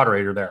need a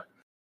moderator there,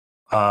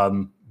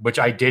 which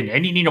I didn't.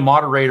 And you need a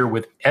moderator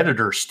with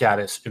editor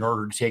status in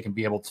order to take and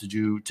be able to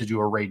do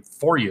a raid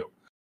for you.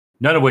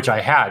 None of which I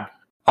had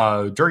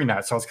during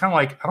that. So I was kind of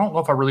like, I don't know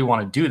if I really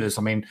want to do this.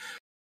 I mean,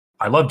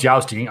 I love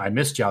jousting. I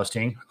miss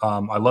jousting.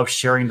 I love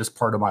sharing this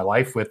part of my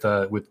life with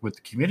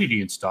the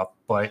community and stuff.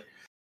 But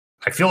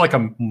I feel like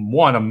I'm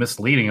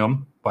misleading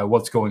them by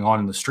what's going on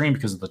in the stream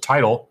because of the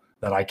title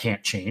that I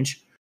can't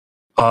change.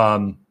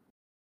 And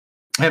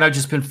I've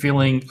just been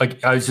feeling like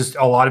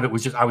a lot of it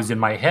was just, I was in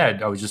my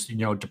head. I was just,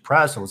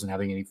 depressed. I wasn't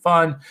having any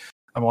fun.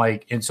 I'm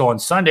like, and so on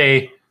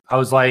Sunday, I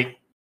was like,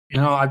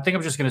 I think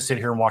I'm just going to sit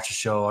here and watch the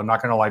show. I'm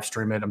not going to live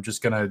stream it. I'm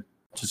just going to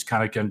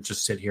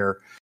just sit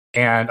here.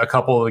 And a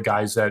couple of the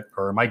guys that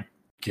are in my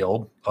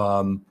guild,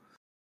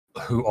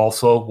 who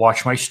also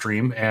watch my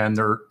stream, and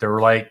they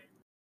were like,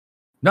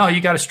 no,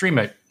 you got to stream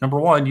it. Number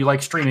one, you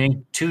like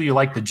streaming. 2, you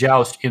like the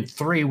joust. And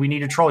 3, we need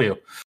to troll you.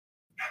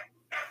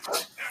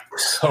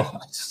 So I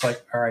was just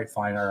like, all right,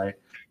 fine, all right.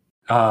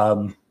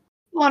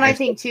 Well, and I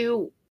think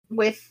too,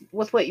 with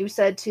what you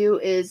said too,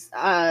 is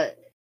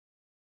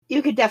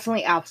you could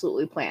definitely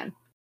absolutely plan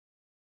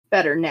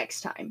better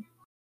next time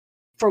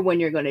for when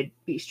you're going to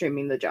be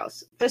streaming the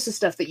joust. This is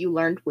stuff that you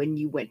learned when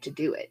you went to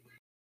do it.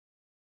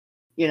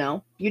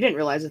 You didn't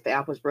realize if the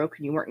app was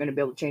broken, you weren't going to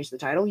be able to change the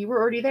title. You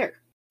were already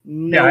there.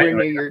 Nowhere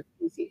near your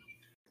PC.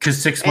 Because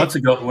 6 months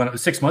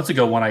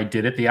ago when I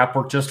did it, the app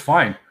worked just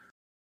fine.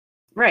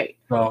 Right.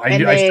 So I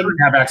still didn't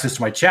have access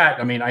to my chat.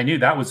 I mean, I knew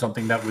that was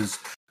something that was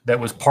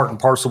part and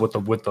parcel with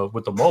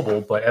the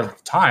mobile, but at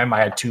the time I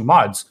had 2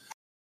 mods.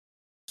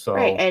 So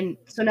right, and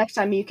so next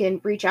time you can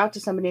reach out to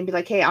somebody and be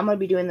like, "Hey, I'm going to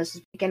be doing this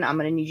weekend. I'm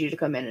going to need you to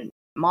come in and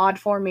mod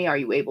for me. Are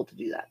you able to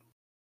do that?"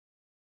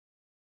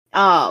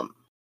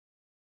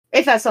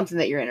 If that's something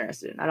that you're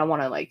interested in. I don't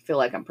want to feel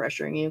like I'm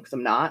pressuring you because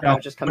I'm not. No,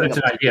 I'm just coming up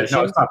with an idea.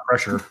 No, it's not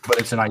pressure, but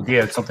it's an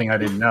idea. It's something I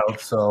didn't know.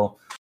 So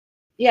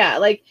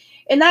yeah,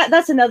 and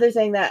that's another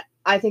thing that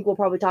I think we'll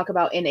probably talk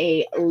about in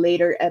a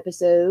later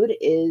episode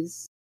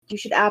is you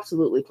should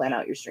absolutely plan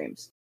out your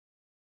streams.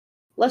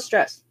 Less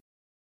stress.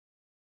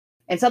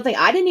 And something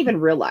I didn't even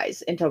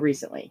realize until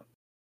recently.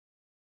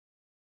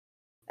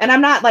 And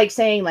I'm not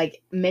saying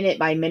minute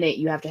by minute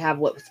you have to have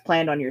what's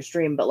planned on your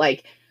stream, but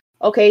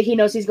okay, he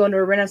knows he's going to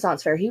a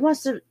Renaissance fair. He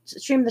wants to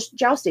stream the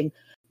jousting.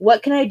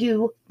 What can I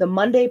do the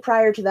Monday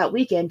prior to that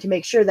weekend to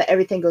make sure that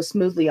everything goes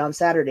smoothly on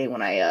Saturday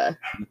when I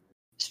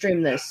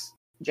stream this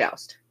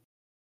joust?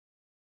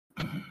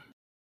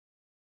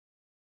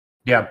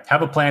 Yeah,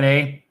 have a plan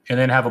A and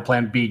then have a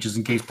plan B just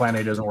in case plan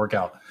A doesn't work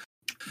out.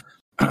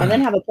 and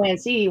then have a plan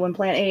C when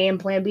plan A and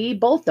plan B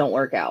both don't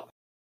work out.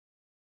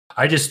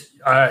 I just,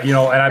 and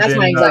I've That's been,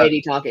 my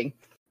anxiety talking.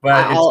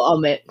 But I'll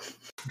admit.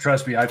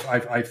 Trust me,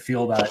 I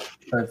feel that.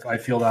 I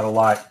feel that a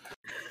lot.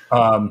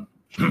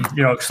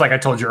 Because like I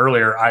told you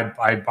earlier,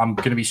 I'm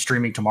going to be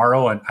streaming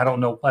tomorrow, and I don't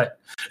know what.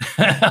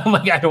 I'm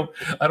like, I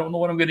don't know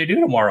what I'm going to do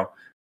tomorrow.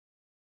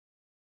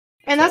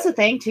 And that's the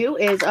thing too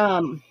is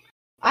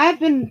I've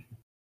been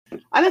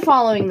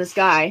following this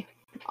guy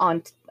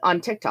on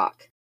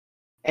TikTok,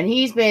 and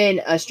he's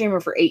been a streamer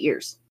for 8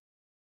 years,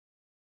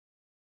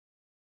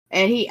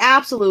 and he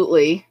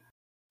absolutely.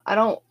 I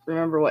don't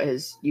remember what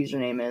his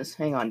username is.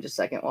 Hang on just a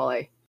second while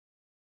I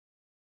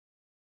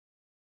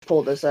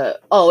pull this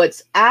up. Oh,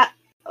 it's at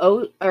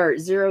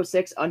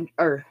 06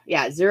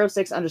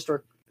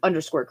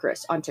 __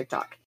 Chris on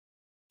TikTok.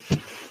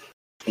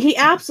 He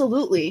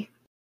absolutely,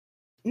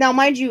 now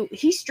mind you,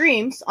 he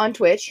streams on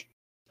Twitch,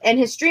 and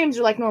his streams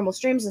are like normal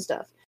streams and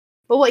stuff.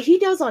 But what he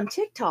does on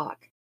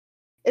TikTok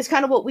is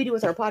kind of what we do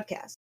with our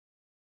podcast.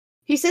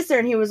 He sits there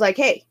and he was like,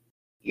 "Hey,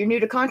 you're new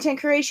to content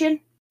creation?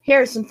 Here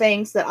are some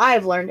things that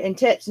I've learned and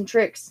tips and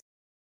tricks."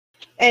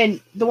 And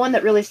the one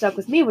that really stuck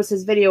with me was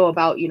his video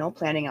about,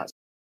 planning out.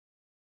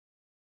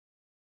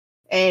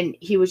 And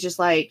he was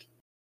like,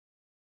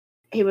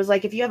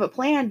 if you have a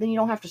plan, then you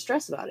don't have to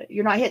stress about it.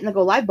 You're not hitting the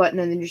go live button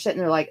and then you're sitting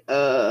there like,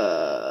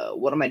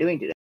 what am I doing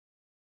today?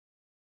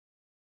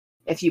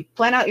 If you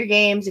plan out your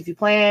games, if you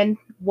plan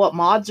what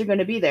mods are going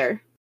to be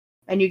there,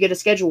 and you get a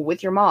schedule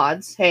with your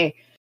mods, hey,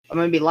 I'm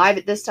going to be live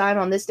at this time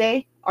on this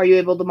day. Are you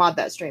able to mod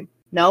that stream?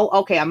 No?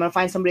 Okay, I'm going to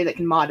find somebody that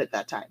can mod at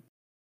that time.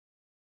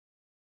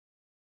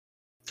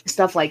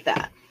 Stuff like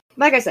that.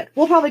 Like I said,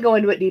 we'll probably go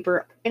into it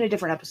deeper in a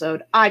different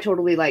episode. I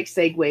totally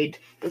segued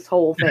this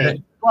whole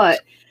thing.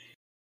 But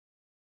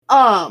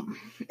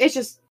it's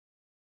just,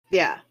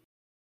 yeah.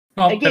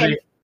 Well, again,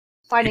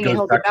 finding a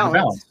healthy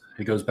balance.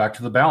 It goes back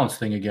to the balance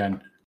thing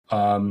again.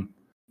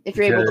 If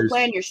you're able to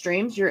plan your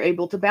streams, you're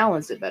able to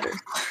balance it better.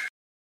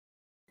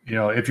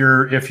 If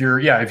you're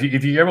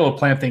able to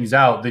plan things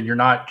out, then you're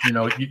not,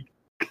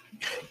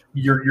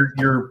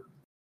 you're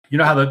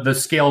how the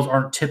scales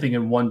aren't tipping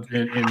in one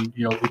in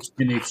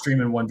the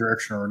extreme in one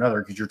direction or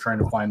another, because you're trying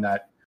to find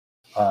that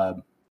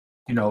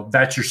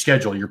that's your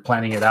schedule. You're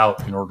planning it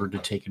out in order to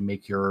take and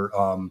make your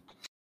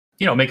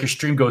make your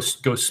stream go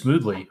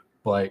smoothly.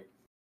 But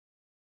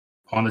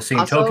on the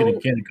same token,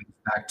 again, it goes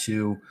back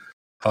to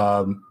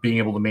being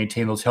able to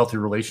maintain those healthy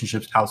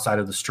relationships outside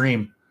of the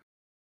stream.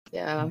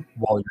 Yeah.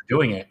 While you're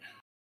doing it.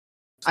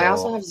 So, I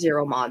also have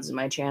 0 mods in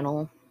my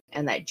channel,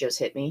 and that just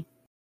hit me.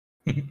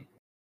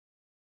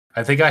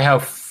 I think I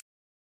have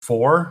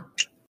 4,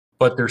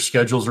 but their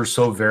schedules are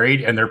so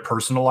varied and their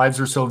personal lives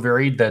are so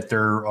varied that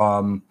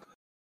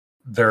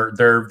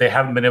they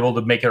haven't been able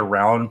to make it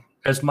around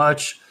as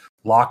much.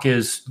 Locke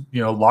is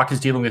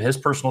dealing with his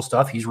personal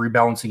stuff. He's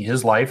rebalancing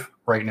his life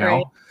right now.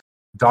 Right.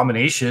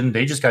 Domination,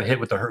 they just got hit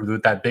with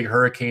that big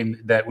hurricane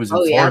that was in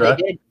Florida. Yeah, they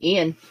did.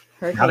 Ian.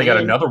 Now they got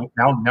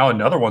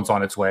another one's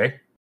on its way.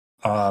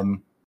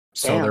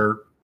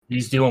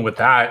 He's dealing with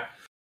that.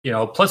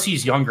 Plus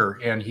he's younger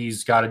and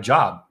he's got a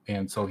job,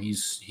 and so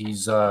he's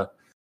the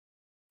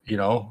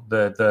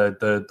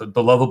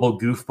lovable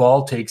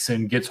goofball takes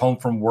and gets home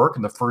from work,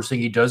 and the first thing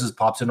he does is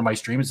pops into my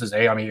stream and says,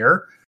 "Hey, I'm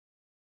here.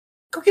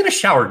 Go get a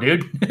shower,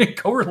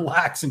 dude. Go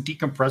relax and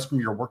decompress from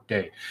your work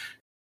day."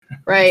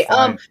 Right.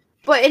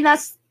 And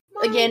that's,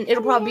 again,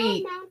 it'll probably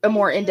be a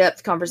more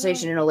in-depth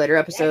conversation in a later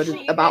episode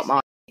about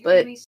mods.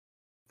 But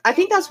I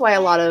think that's why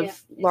a lot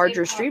of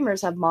larger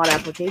streamers have mod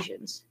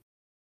applications.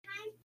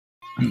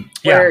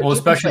 Yeah, well,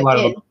 especially a lot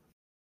of them.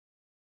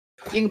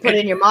 You can put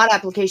in your mod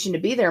application to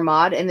be their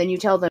mod, and then you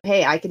tell them,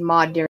 "Hey, I can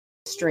mod during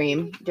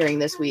stream during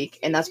this week,"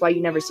 and that's why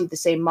you never see the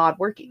same mod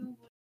working.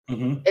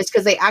 Mm-hmm. It's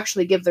because they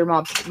actually give their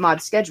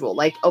mod schedule.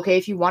 Like, okay,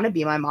 if you want to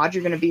be my mod,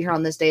 you're going to be here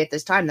on this day at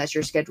this time. That's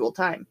your scheduled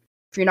time.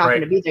 If you're not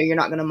going to be there, you're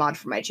not going to mod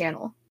for my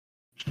channel.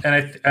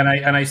 And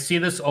I see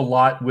this a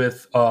lot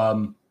with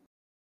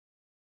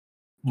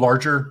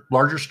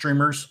larger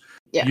streamers.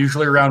 Yeah.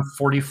 Usually around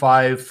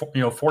 45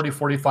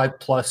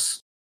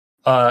 plus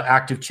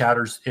active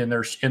chatters in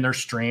their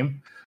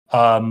stream.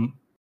 I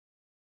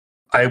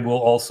will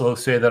also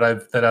say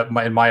that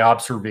in my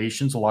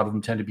observations, a lot of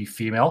them tend to be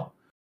female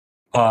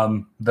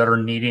that are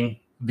needing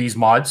these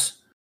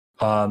mods.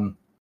 And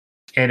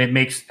it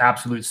makes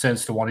absolute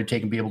sense to want to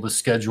take and be able to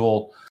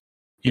schedule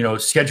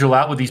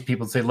out with these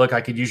people and say, "Look, I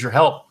could use your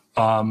help.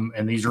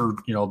 And these are,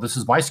 this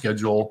is my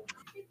schedule.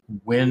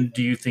 When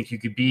do you think you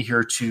could be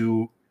here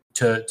to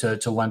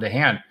lend a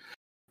hand?"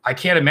 I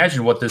can't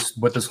imagine what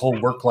this whole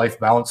work-life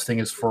balance thing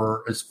is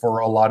for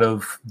a lot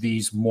of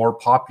these more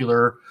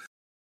popular,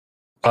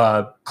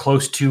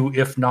 close to,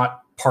 if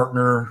not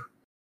partner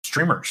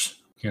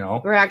streamers.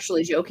 We're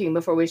actually joking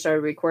before we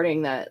started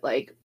recording that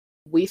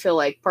we feel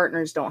like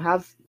partners don't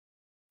have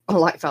a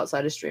life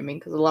outside of streaming,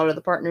 because a lot of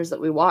the partners that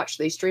we watch,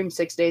 they stream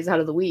 6 days out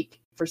of the week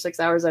for 6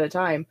 hours at a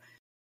time.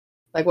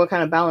 What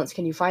kind of balance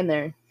can you find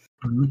there?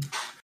 Mm-hmm.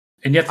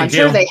 And yet I'm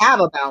sure they have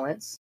a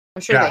balance.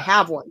 I'm sure they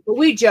have one, but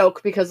we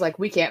joke because like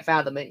we can't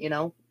fathom it.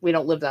 We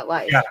don't live that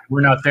life. Yeah,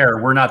 we're not there.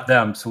 We're not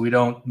them. So we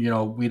don't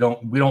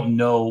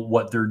know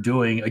what they're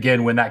doing.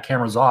 Again, when that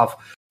camera's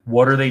off,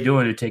 what are they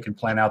doing to take and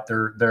plan out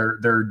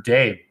their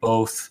day,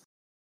 both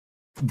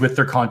with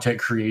their content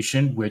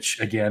creation, which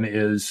again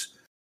is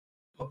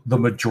the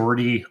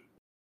majority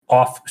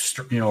off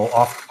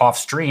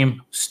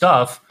stream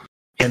stuff,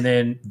 and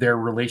then their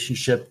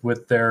relationship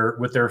with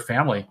their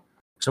family.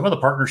 Some of the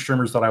partner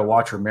streamers that I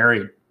watch are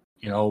married.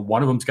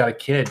 One of them's got a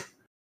kid.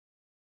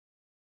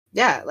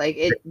 Yeah,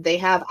 they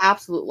have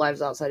absolute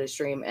lives outside of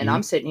stream, and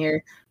I'm sitting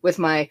here with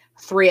my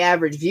 3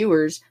 average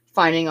viewers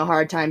finding a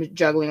hard time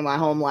juggling my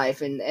home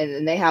life, and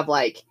they have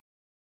like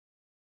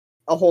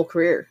a whole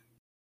career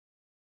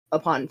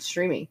upon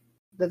streaming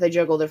that they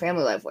juggle their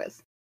family life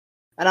with.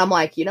 And I'm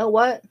like, you know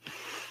what?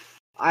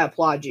 I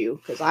applaud you,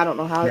 because I don't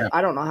know how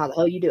the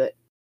hell you do it.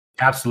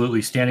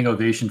 Absolutely, standing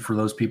ovation for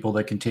those people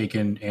that can take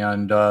in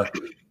and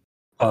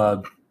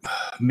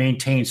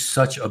maintain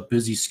such a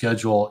busy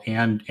schedule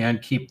and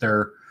keep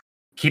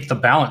the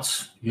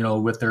balance,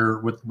 with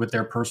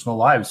their personal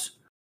lives.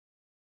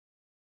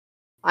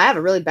 I have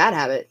a really bad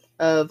habit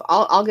of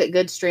I'll get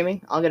good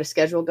streaming, I'll get a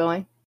schedule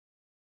going,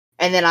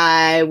 and then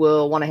I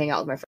will want to hang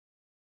out with my friends,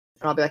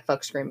 and I'll be like,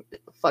 fuck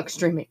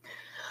streaming.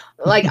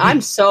 Like, I'm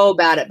so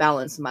bad at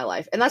balance in my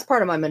life, and that's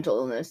part of my mental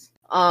illness.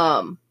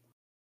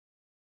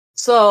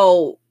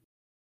 So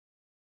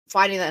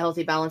finding that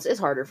healthy balance is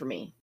harder for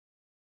me,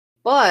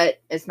 but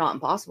it's not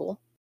impossible.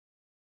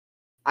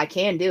 I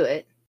can do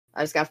it.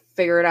 I just got to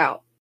figure it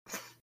out.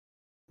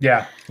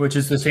 Yeah, which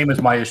is the same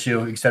as my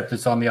issue, except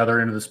it's on the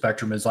other end of the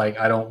spectrum. Is like,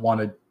 I don't want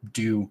to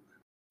do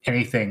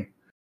anything.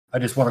 I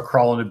just want to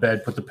crawl into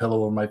bed, put the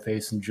pillow over my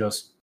face, and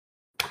just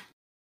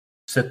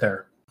sit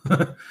there.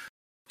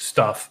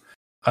 Stuff.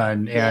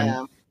 And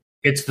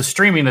it's the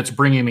streaming that's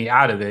bringing me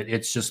out of it.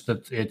 It's just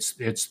that it's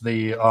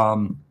the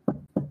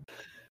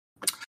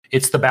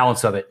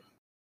balance of it.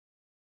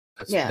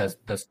 That's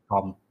the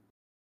problem.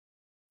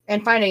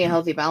 And finding a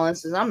healthy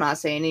balance is, I'm not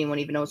saying anyone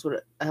even knows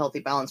what a healthy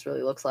balance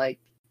really looks like.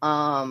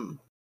 You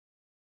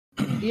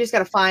just got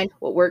to find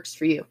what works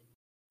for you.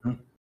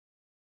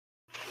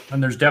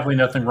 And there's definitely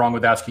nothing wrong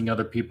with asking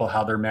other people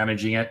how they're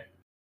managing it,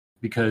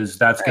 because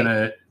that's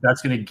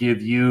gonna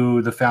give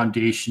you the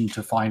foundation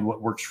to find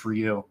what works for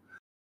you.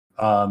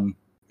 And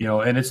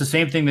it's the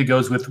same thing that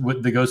goes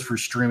goes for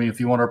streaming. If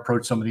you want to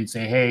approach somebody and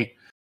say, "Hey,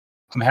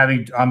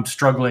 I'm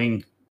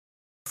struggling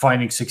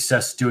finding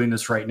success doing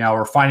this right now,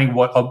 or finding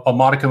what a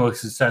modicum of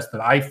success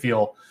that I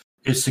feel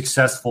is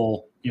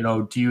successful.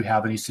 Do you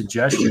have any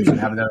suggestions?" And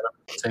having that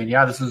saying,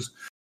 "Yeah, this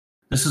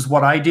is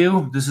what I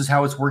do. This is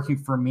how it's working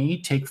for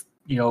me. Take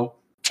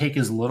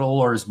as little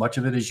or as much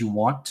of it as you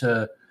want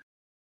to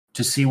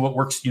see what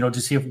works.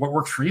 To see if what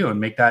works for you, and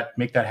make that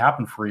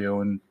happen for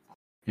you, and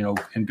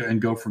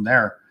and go from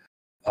there."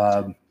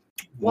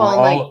 We're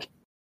all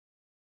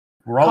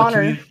a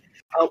community.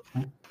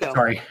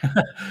 Sorry,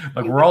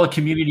 like, we're all a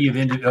community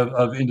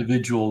of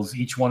individuals.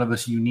 Each one of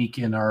us unique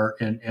in our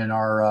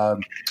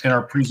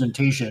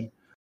presentation.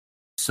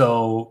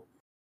 So,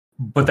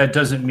 but that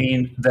doesn't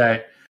mean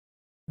that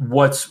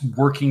what's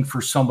working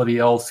for somebody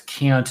else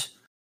can't,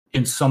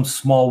 in some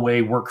small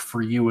way, work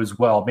for you as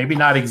well. Maybe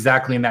not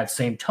exactly in that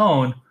same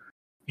tone,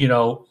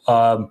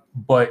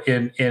 but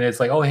in it's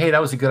like, oh, hey,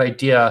 that was a good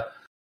idea.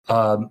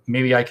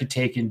 Maybe I could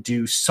take and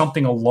do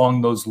something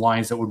along those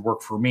lines that would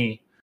work for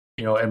me,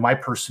 and my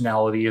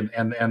personality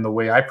and the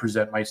way I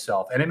present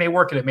myself. And it may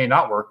work and it may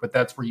not work, but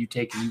that's where you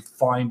take and you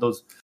find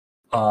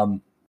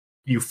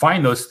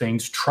those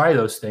things, try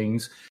those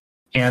things,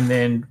 and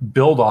then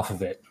build off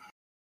of it.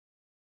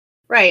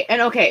 Right.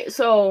 And okay,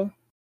 so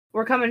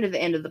we're coming to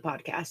the end of the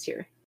podcast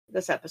here,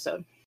 this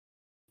episode.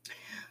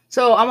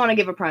 So I want to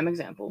give a prime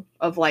example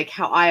of like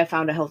how I have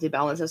found a healthy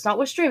balance. It's not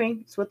with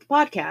streaming, it's with the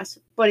podcast,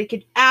 but it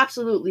could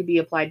absolutely be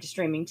applied to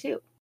streaming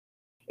too.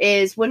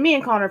 Is when me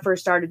and Connor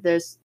first started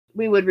this,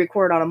 we would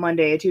record on a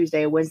Monday, a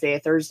Tuesday, a Wednesday, a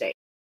Thursday.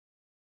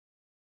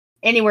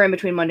 Anywhere in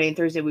between Monday and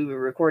Thursday we were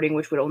recording,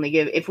 which would only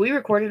give, if we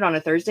recorded on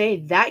a Thursday,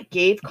 that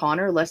gave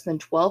Connor less than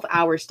 12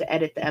 hours to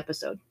edit the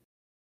episode.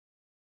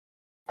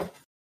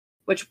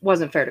 Which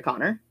wasn't fair to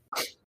Connor.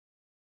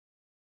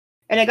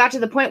 And it got to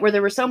the point where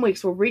there were some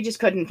weeks where we just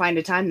couldn't find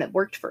a time that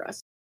worked for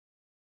us.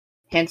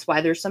 Hence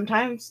why there's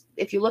sometimes,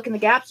 if you look in the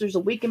gaps, there's a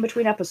week in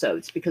between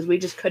episodes, because we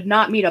just could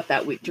not meet up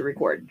that week to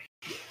record.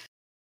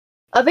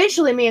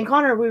 Eventually, me and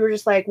Connor, we were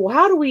just like, well,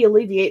 how do we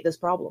alleviate this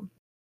problem?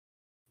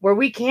 Where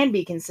we can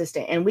be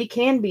consistent and we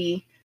can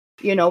be,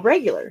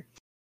 regular.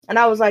 And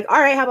I was like, all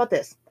right, how about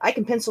this? I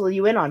can pencil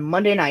you in on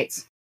Monday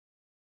nights.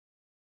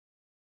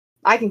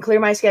 I can clear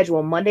my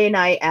schedule Monday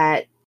night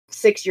at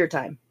 6 your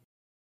time.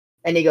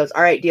 And he goes,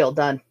 all right, deal,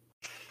 done.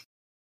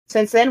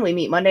 Since then, we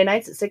meet Monday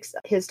nights at 6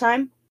 his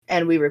time,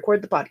 and we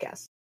record the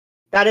podcast.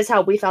 That is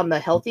how we found the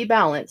healthy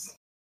balance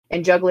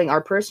in juggling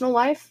our personal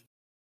life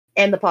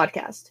and the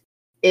podcast.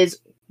 Is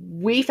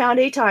we found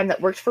a time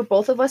that works for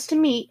both of us to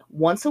meet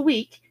once a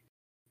week,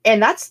 and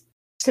that's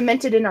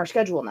cemented in our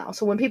schedule now.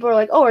 So when people are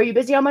like, oh, are you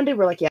busy on Monday?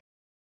 We're like, yeah.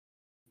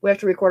 We have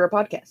to record our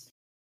podcast.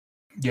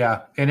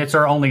 Yeah, and it's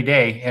our only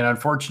day, and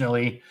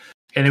unfortunately,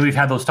 and then we've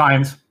had those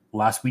times,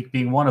 last week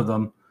being one of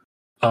them,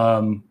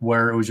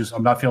 where it was just,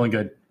 I'm not feeling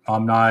good.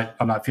 I'm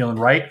not feeling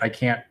right. I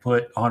can't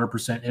put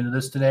 100% into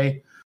this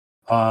today.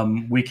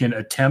 We can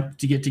attempt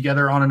to get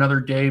together on another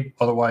day.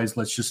 Otherwise,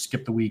 let's just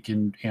skip the week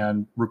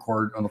and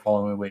record on the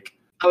following week.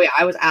 Oh yeah,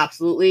 I was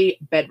absolutely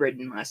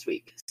bedridden last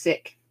week,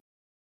 sick.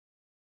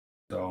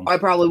 So I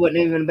probably wouldn't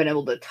have even been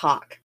able to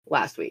talk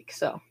last week.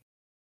 So,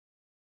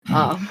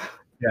 yeah.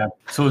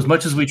 So as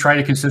much as we try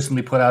to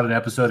consistently put out an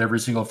episode every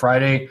single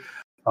Friday,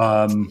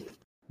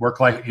 work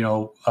life,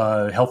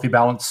 healthy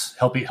balance,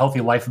 healthy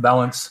life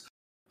balance,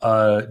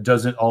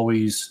 doesn't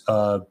always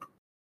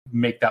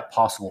make that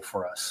possible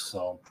for us.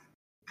 So,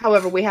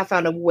 however, we have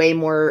found a way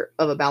more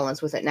of a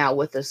balance with it now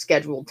with the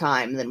scheduled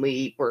time than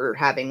we were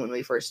having when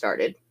we first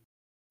started.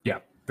 Yeah,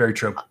 very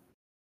true.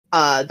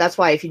 That's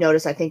why, if you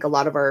notice, I think a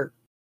lot of our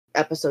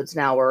episodes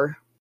now are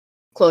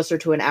closer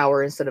to an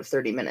hour instead of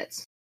 30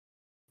 minutes.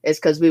 It's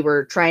because we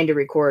were trying to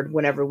record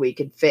whenever we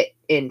could fit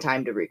in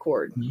time to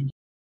record. Mm-hmm.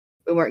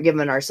 We weren't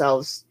giving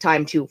ourselves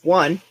time to,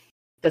 one,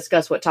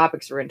 discuss what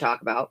topics we're going to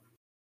talk about.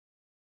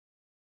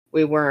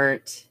 We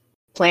weren't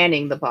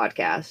planning the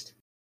podcast.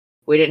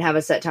 We didn't have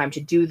a set time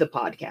to do the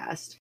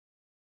podcast.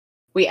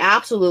 We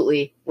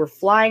absolutely were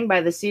flying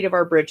by the seat of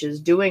our britches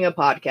doing a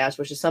podcast,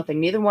 which is something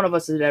neither one of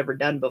us had ever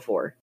done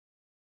before.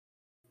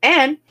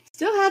 And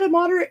still had a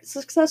moderate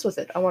success with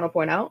it, I want to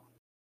point out.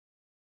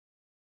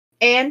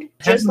 And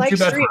just like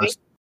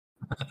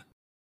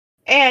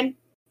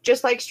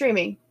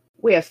streaming,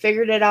 we have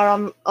figured it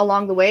out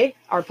along the way.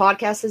 Our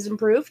podcast has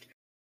improved.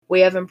 We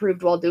have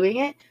improved while doing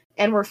it,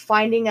 and we're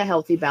finding a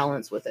healthy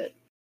balance with it.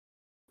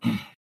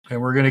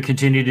 And we're going to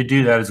continue to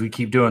do that as we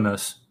keep doing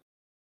this.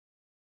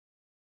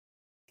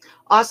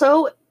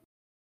 Also,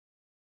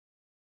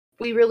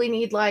 we really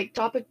need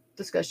topic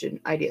discussion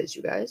ideas,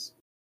 you guys.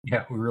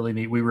 Yeah, we really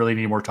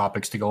need more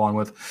topics to go on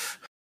with.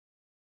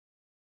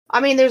 I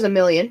mean, there's a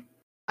million.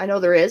 I know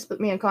there is,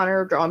 but me and Connor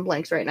are drawing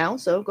blanks right now,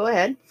 so go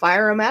ahead,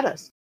 fire them at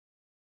us.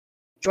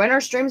 Join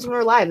our streams when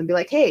we're live and be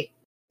like, hey,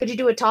 could you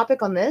do a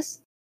topic on this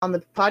on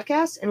the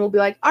podcast? And we'll be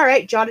like, all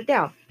right, jot it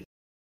down.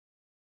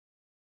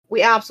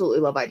 We absolutely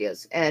love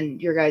ideas and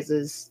your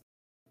guys'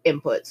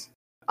 inputs.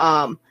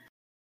 I'm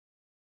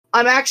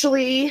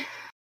actually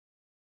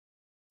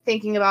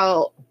thinking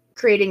about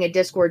creating a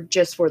Discord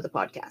just for the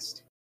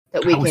podcast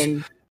that we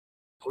can.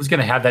 I was going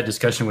to have that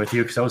discussion with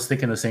you because I was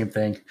thinking the same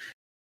thing.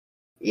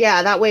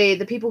 Yeah, that way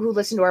the people who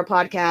listen to our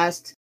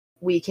podcast,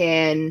 we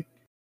can,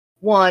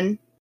 one,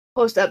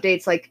 post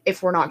updates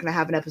if we're not going to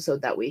have an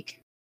episode that week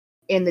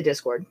in the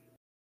Discord.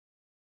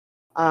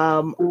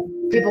 People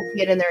can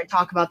get in there and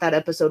talk about that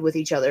episode with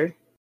each other.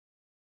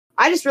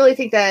 I just really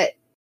think that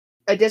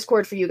a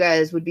Discord for you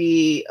guys would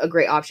be a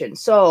great option.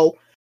 So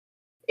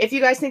if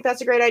you guys think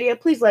that's a great idea,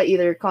 please let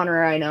either Connor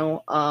or I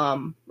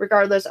know.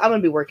 Regardless, I'm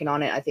going to be working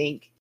on it, I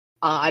think.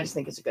 I just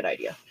think it's a good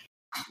idea.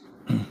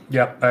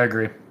 Yep, I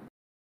agree.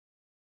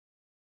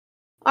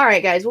 All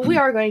right, guys. Well, we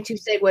are going to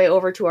segue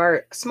over to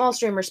our small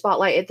streamer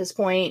spotlight at this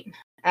point,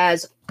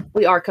 as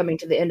we are coming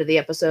to the end of the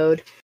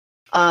episode.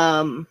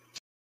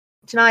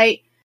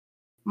 Tonight,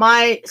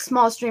 my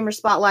small streamer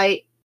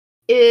spotlight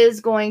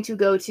is going to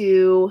go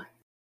to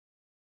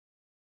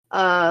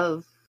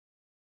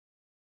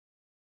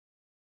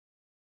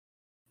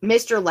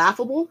Mr.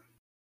 Laughable.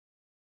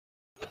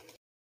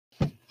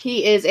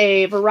 He is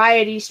a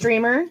variety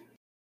streamer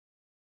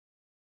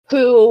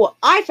who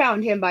I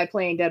found him by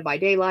playing Dead by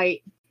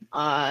Daylight.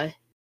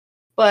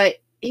 But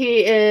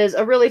he is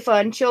a really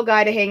fun, chill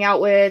guy to hang out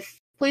with.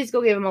 Please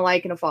go give him a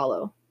like and a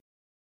follow.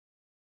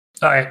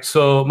 All right,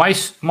 so my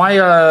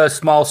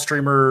small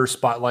streamer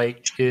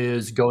spotlight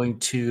is going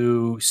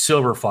to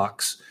Silver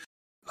Fox.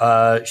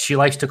 She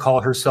likes to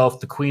call herself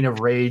the Queen of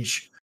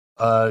Rage.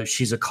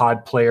 She's a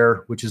COD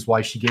player, which is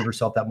why she gave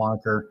herself that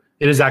moniker.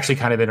 It is actually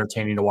kind of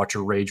entertaining to watch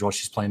her rage while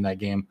she's playing that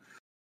game.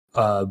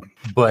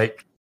 But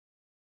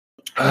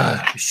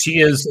she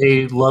is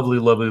a lovely,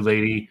 lovely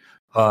lady.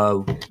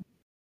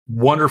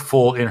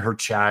 Wonderful in her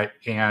chat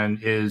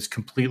and is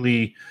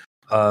completely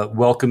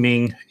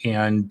welcoming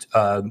and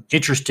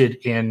interested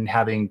in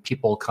having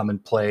people come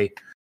and play,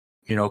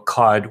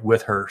 COD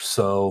with her.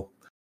 So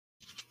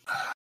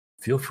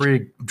feel free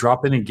to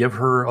drop in and give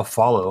her a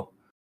follow.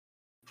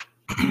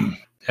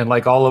 And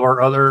like all of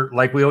our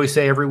like we always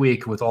say every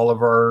week with all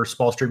of our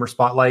small streamer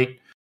spotlight,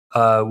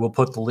 we'll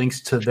put the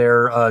links to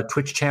their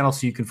Twitch channel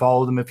so you can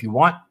follow them if you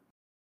want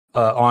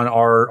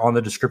on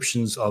the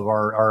descriptions of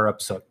our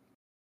episode.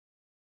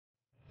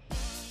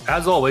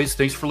 As always,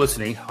 thanks for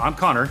listening. I'm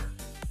Connor.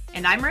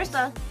 And I'm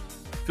Marissa.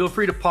 Feel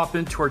free to pop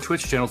into our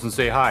Twitch channels and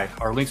say hi.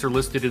 Our links are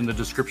listed in the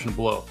description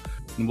below.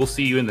 And we'll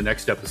see you in the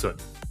next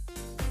episode.